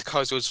a second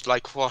because it was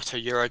like what, a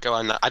year ago,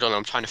 and I don't know.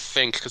 I'm trying to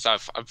think because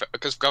I've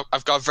got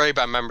a very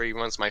bad memory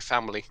once my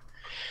family.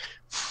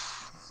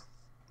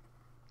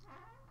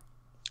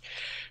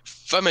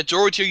 the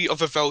majority of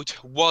the vote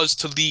was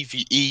to leave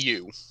the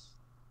EU.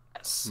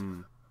 Yes.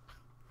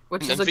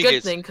 Which is a good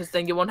is, thing, because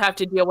then you won't have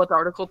to deal with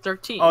Article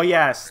 13. Oh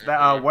yes.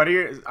 What are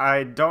your?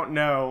 I don't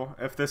know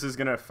if this is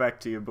gonna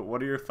affect you, but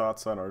what are your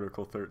thoughts on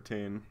Article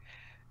 13?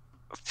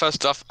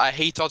 First off, I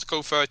hate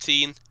Article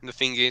 13, and the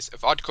thing is,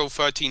 if Article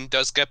 13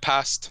 does get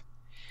passed,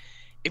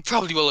 it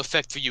probably will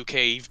affect the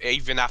UK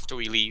even after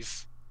we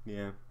leave.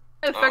 Yeah.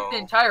 It'll affect the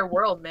entire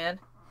world, man.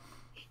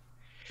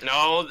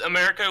 No,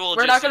 America will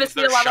We're just not gonna use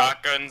see their a lot of-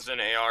 shotguns and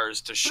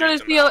ARs to shoot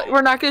them out.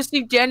 We're not going to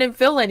see Dan and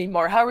Phil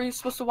anymore. How are you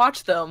supposed to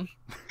watch them?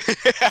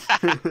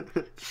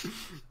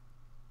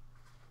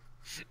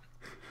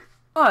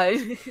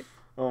 Why?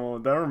 Oh,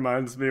 that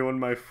reminds me when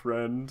my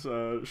friend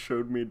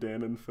showed me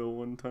Dan and Phil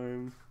one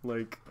time,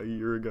 like a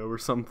year ago or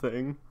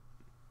something.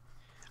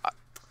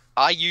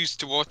 I used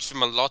to watch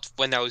them a lot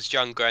when I was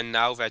younger, and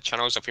now their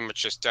channels are pretty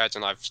much just dead,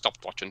 and I've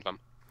stopped watching them.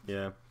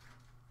 Yeah.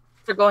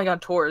 They're going on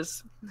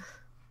tours.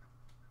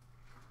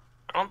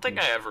 I don't think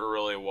I ever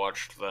really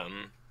watched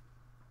them.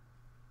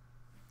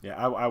 Yeah,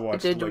 I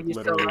watched did like when you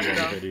literally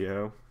still one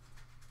video.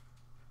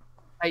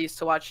 I used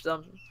to watch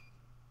them.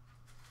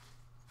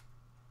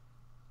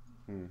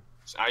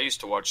 I used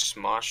to watch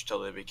Smosh till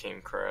they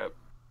became crap.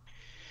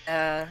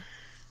 After,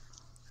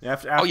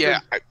 Oh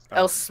yeah,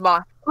 El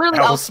Smosh. Clearly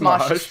El El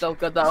Smosh is Smosh. still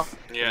good, though.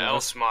 Yeah, El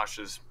Smosh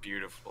is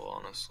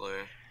beautiful, honestly.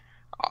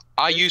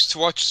 I used to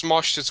watch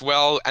Smosh as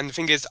well, and the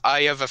thing is,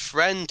 I have a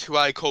friend who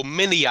I call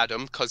Mini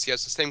Adam because he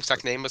has the same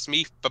exact name as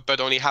me, but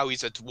only how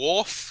he's a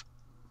dwarf.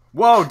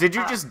 Whoa! Did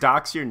you just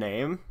dox your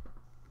name?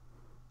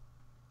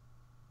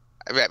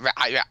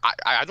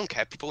 I don't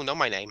care. People know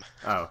my name.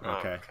 Oh,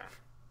 okay.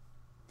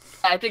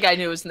 I think I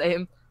knew his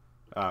name.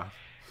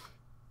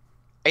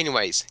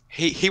 Anyways,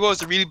 he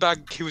was a really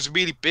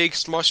big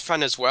Smosh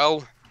fan as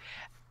well,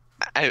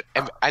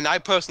 and I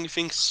personally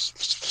think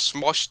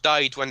Smosh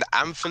died when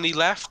Anthony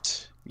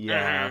left.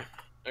 Yeah.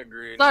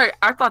 Agreed. Sorry,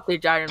 I thought they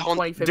died in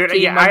 2015.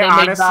 Dude, yeah,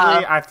 when they made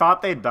I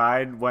thought they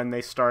died when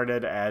they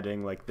started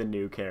adding like the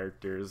new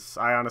characters.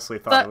 I honestly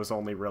thought it was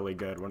only really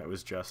good when it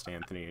was just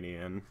Anthony and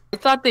Ian. I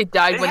thought they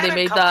died They when had they a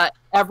made couple-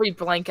 the every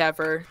blank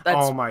ever. That's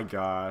Oh my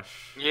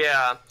gosh.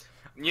 Yeah.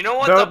 You know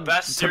what Though, the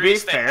best to be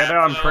series they fair, had, though,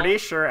 I'm though? pretty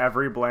sure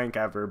every blank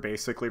ever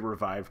basically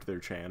revived their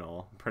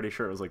channel. I'm pretty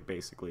sure it was like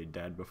basically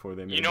dead before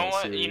they made You know that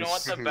what? series. You know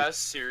what the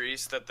best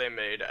series that they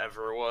made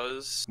ever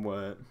was?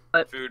 What?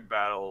 Food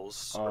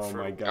battles. Oh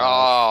my god.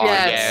 Oh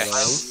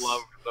Yes. I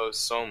love those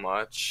so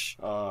much.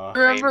 I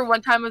remember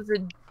one time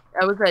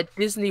I was at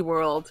Disney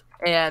World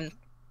and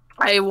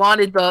I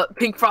wanted the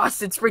pink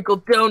frosted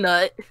sprinkled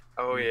donut.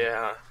 Oh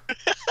yeah.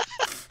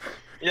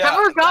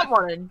 Never got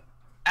one.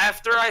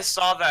 After I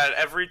saw that,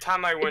 every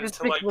time I went just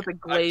to picked like with a a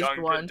glazed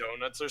Dunkin' one.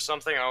 Donuts or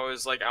something, I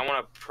was like, I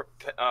want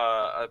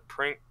a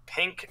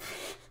pink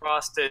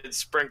frosted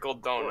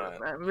sprinkled donut.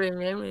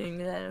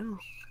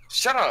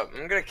 Shut up!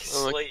 I'm gonna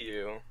slay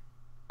you.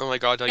 Oh my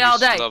god, I Yeah, all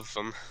used to day. love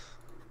them.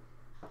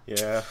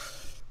 Yeah.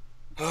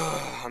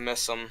 I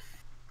miss them.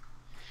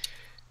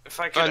 If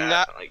I could,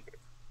 like,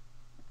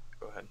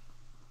 go ahead.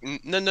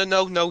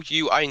 No,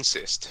 you. I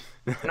insist.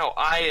 No,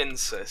 I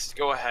insist.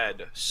 Go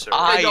ahead, sir.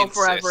 I go insist.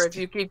 forever if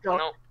you keep going.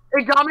 No.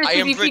 Hey, Dominic, I if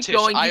am you British. keep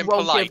going, I you am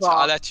won't polite. give up.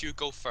 I'll let you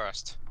go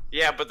first.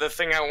 Yeah, but the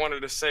thing I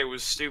wanted to say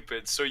was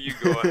stupid, so you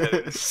go ahead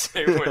and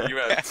say what you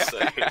have to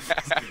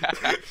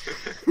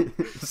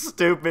say.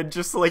 Stupid,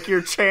 just like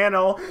your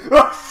channel.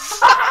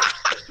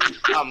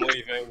 I'm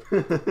leaving.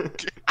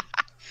 Good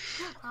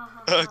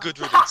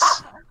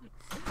riddance.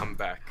 I'm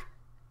back.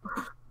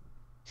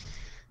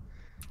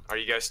 Are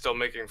you guys still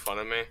making fun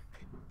of me?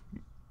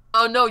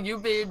 Oh no,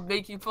 you've been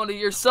making fun of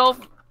yourself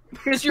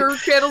because your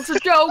channel's a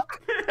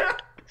joke.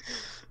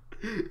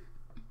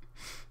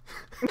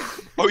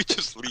 Oh, he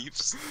just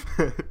leaves.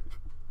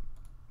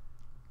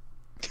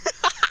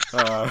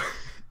 Oh,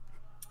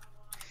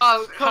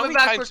 How coming many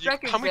back for times?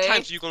 second, How many eh?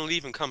 times are you gonna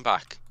leave and come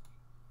back?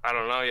 I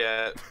don't know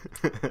yet.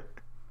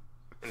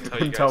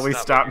 Until, Until we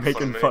stop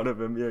making fun of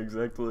him. Yeah,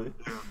 exactly.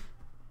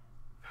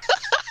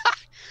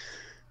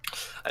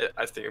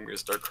 I think I'm gonna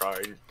start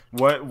crying.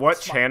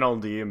 What channel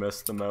do you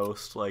miss the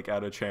most? Like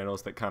out of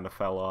channels that kind of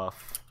fell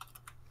off.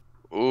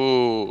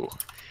 Ooh,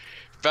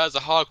 that's a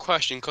hard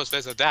question because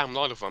there's a damn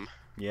lot of them.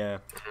 Yeah.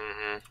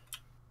 Mm-hmm.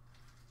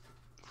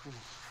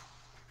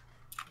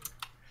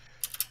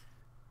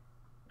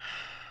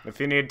 If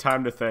you need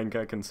time to think,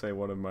 I can say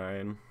one of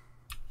mine.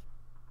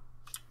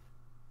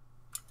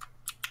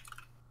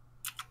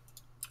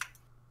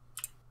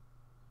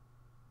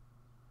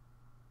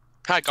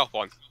 I got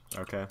one.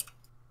 Okay.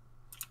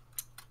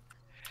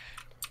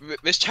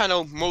 This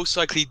channel most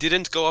likely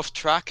didn't go off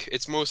track.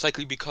 It's most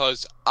likely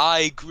because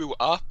I grew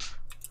up.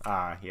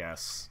 Ah,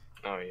 yes.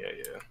 Oh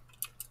yeah.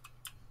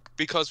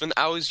 Because when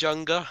I was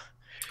younger,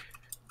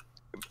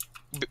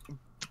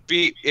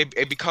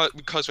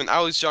 because when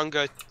I was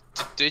younger,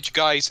 did you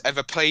guys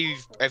ever play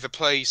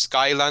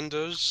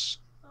Skylanders?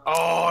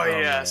 Oh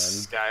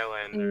yes,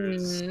 man.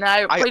 Skylanders.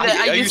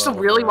 I used to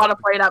really want to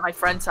play it at my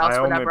friend's house I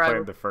only whenever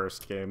played the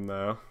first game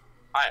though.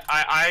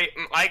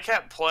 I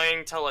kept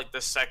playing till like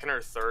the second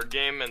or third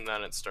game, and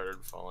then it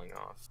started falling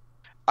off.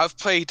 I've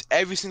played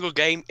every single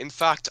game. In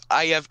fact,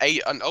 I have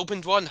an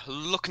opened one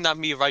looking at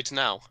me right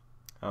now.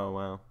 Oh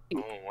wow.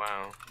 Oh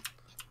wow.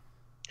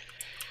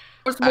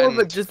 I was more of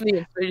a Disney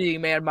Infinity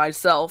man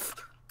myself.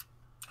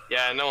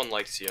 Yeah, no one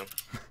likes you.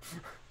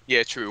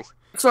 Yeah, true.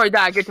 Sorry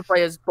that I get to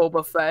play as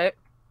Boba Fett.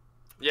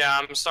 Yeah,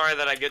 I'm sorry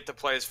that I get to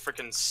play as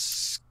freaking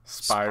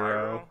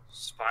Spyro.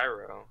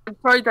 Spyro. I'm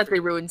sorry that they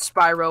ruined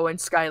Spyro and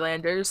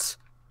Skylanders.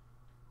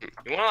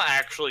 You want to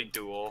actually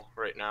duel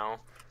right now?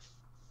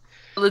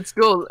 Let's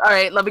go.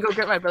 Alright, let me go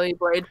get my Billy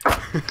Blade.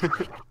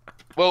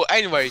 Well,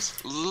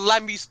 anyways,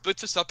 let me split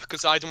this up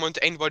because I don't want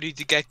anybody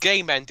to get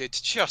game ended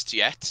just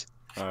yet.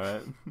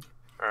 Alright.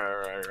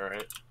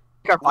 Alright.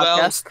 Our Well,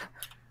 podcast.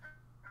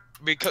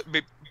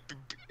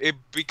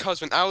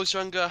 Because when I was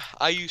younger,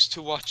 I used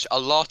to watch a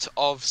lot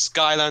of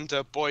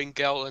Skylander, Boy and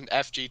Girl, and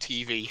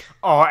FGTV.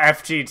 Oh,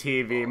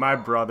 FGTV. My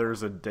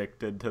brother's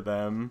addicted to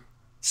them.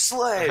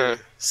 Slay All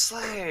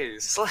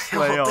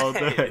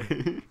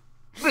day.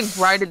 I've been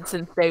grinding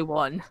since day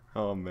one.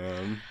 Oh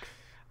man.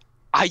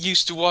 I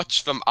used to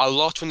watch them a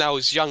lot when I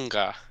was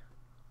younger.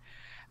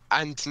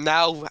 And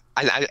now,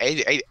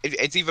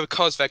 it's either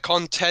because their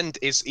content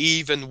is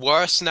even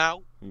worse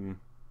now.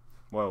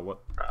 Well, what?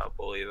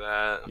 Probably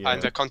that. Yeah.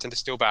 And their content is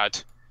still bad.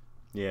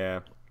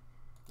 Yeah.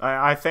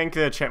 I think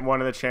one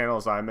of the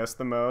channels I miss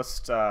the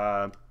most,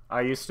 I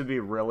used to be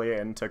really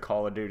into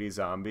Call of Duty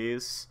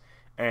Zombies.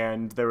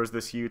 And there was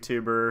this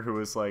YouTuber who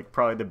was like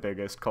probably the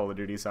biggest Call of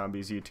Duty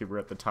Zombies YouTuber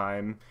at the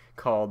time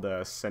called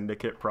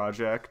Syndicate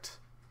Project.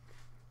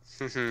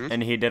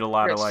 And he did a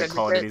lot of like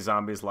Call of Duty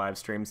Zombies live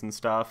streams and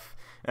stuff.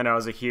 And I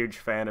was a huge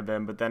fan of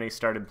him, but then he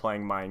started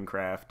playing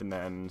Minecraft and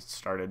then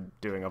started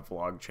doing a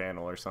vlog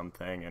channel or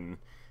something and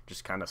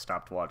just kind of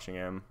stopped watching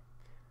him.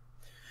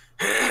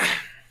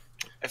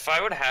 If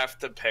I would have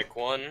to pick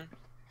one,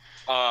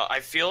 I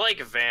feel like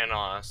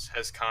Vanoss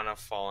has kind of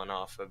fallen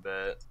off a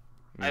bit.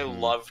 I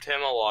loved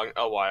him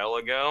a while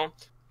ago,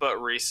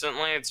 but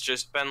recently it's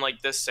just been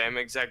like the same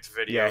exact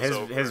videos. Yeah,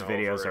 his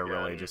videos are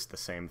really just the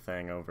same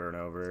thing over and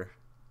over.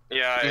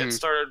 Yeah, it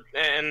started,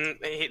 and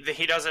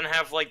he doesn't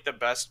have like the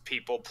best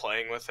people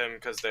playing with him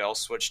because they all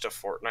switched to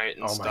Fortnite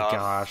and stuff. Oh my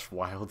gosh,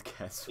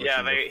 Wildcats!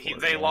 Yeah,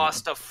 they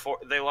lost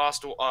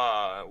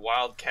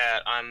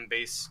Wildcat. I'm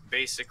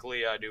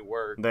basically I do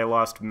work. They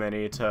lost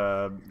Minnie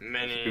to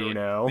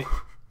Uno.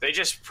 They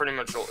just pretty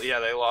much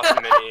they lost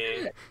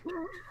Minnie.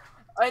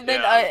 And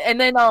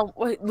then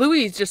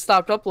Louis just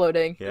stopped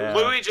uploading. Yeah.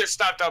 Louis just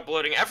stopped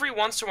uploading. Every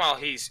once in a while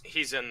he's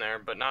in there,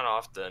 but not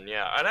often.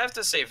 Yeah, I'd have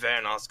to say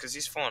Vanoss because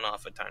he's fallen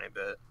off a tiny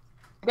bit.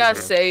 I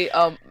gotta say,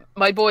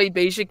 my boy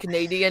Beijing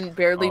Canadian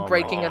barely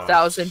breaking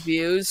 1,000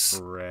 views.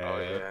 Rip.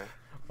 Oh yeah.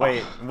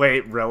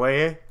 Wait,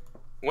 really?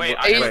 Wait,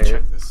 I gotta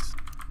check this.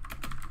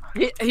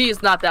 He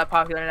is not that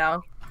popular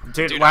now.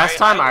 Dude, last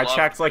time I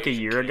checked like a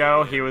year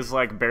ago, he was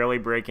like barely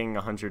breaking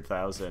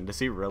 100,000. Is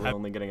he really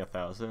only getting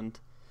 1,000?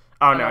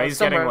 Oh no, he's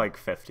getting like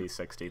 50,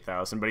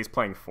 60,000, but he's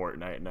playing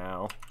Fortnite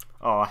now.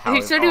 Oh, how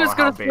he said he was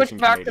gonna switch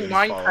back to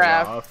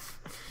Minecraft.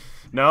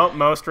 No,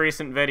 most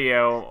recent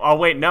video. Oh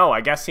wait, no,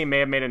 I guess he may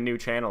have made a new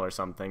channel or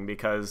something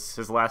because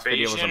his last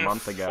video was a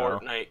month ago.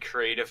 Fortnite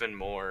creative and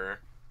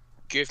more.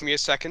 Give me a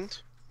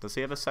second. Does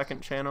he have a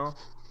second channel?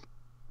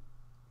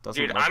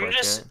 Doesn't Dude, look I'm like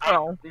just it.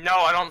 no,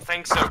 I don't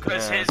think so.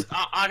 Cause his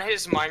on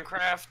his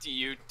Minecraft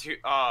YouTube,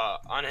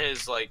 on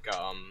his like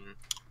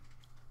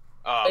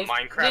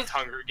Minecraft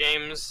Hunger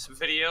Games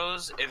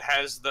videos, it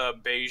has the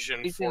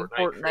Bayesian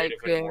Fortnite creative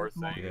and more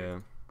thing. Yeah.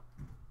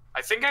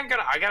 I think I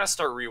gotta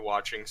start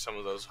rewatching some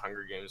of those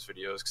Hunger Games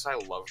videos because I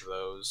loved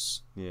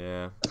those.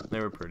 Yeah, they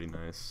were pretty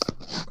nice.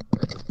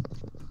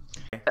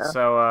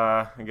 So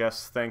I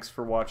guess thanks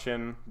for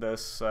watching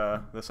this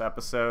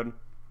episode.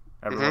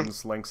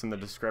 Everyone's links in the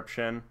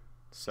description.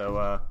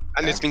 So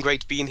and it's been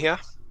great being here.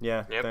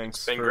 Yeah, yep, thanks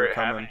it's been for great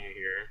coming. having you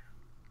here.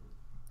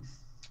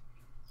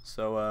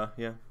 So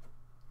yeah.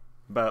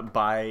 But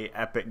buy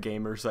Epic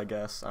Gamers, I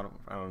guess. I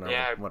don't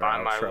know what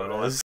our outro is.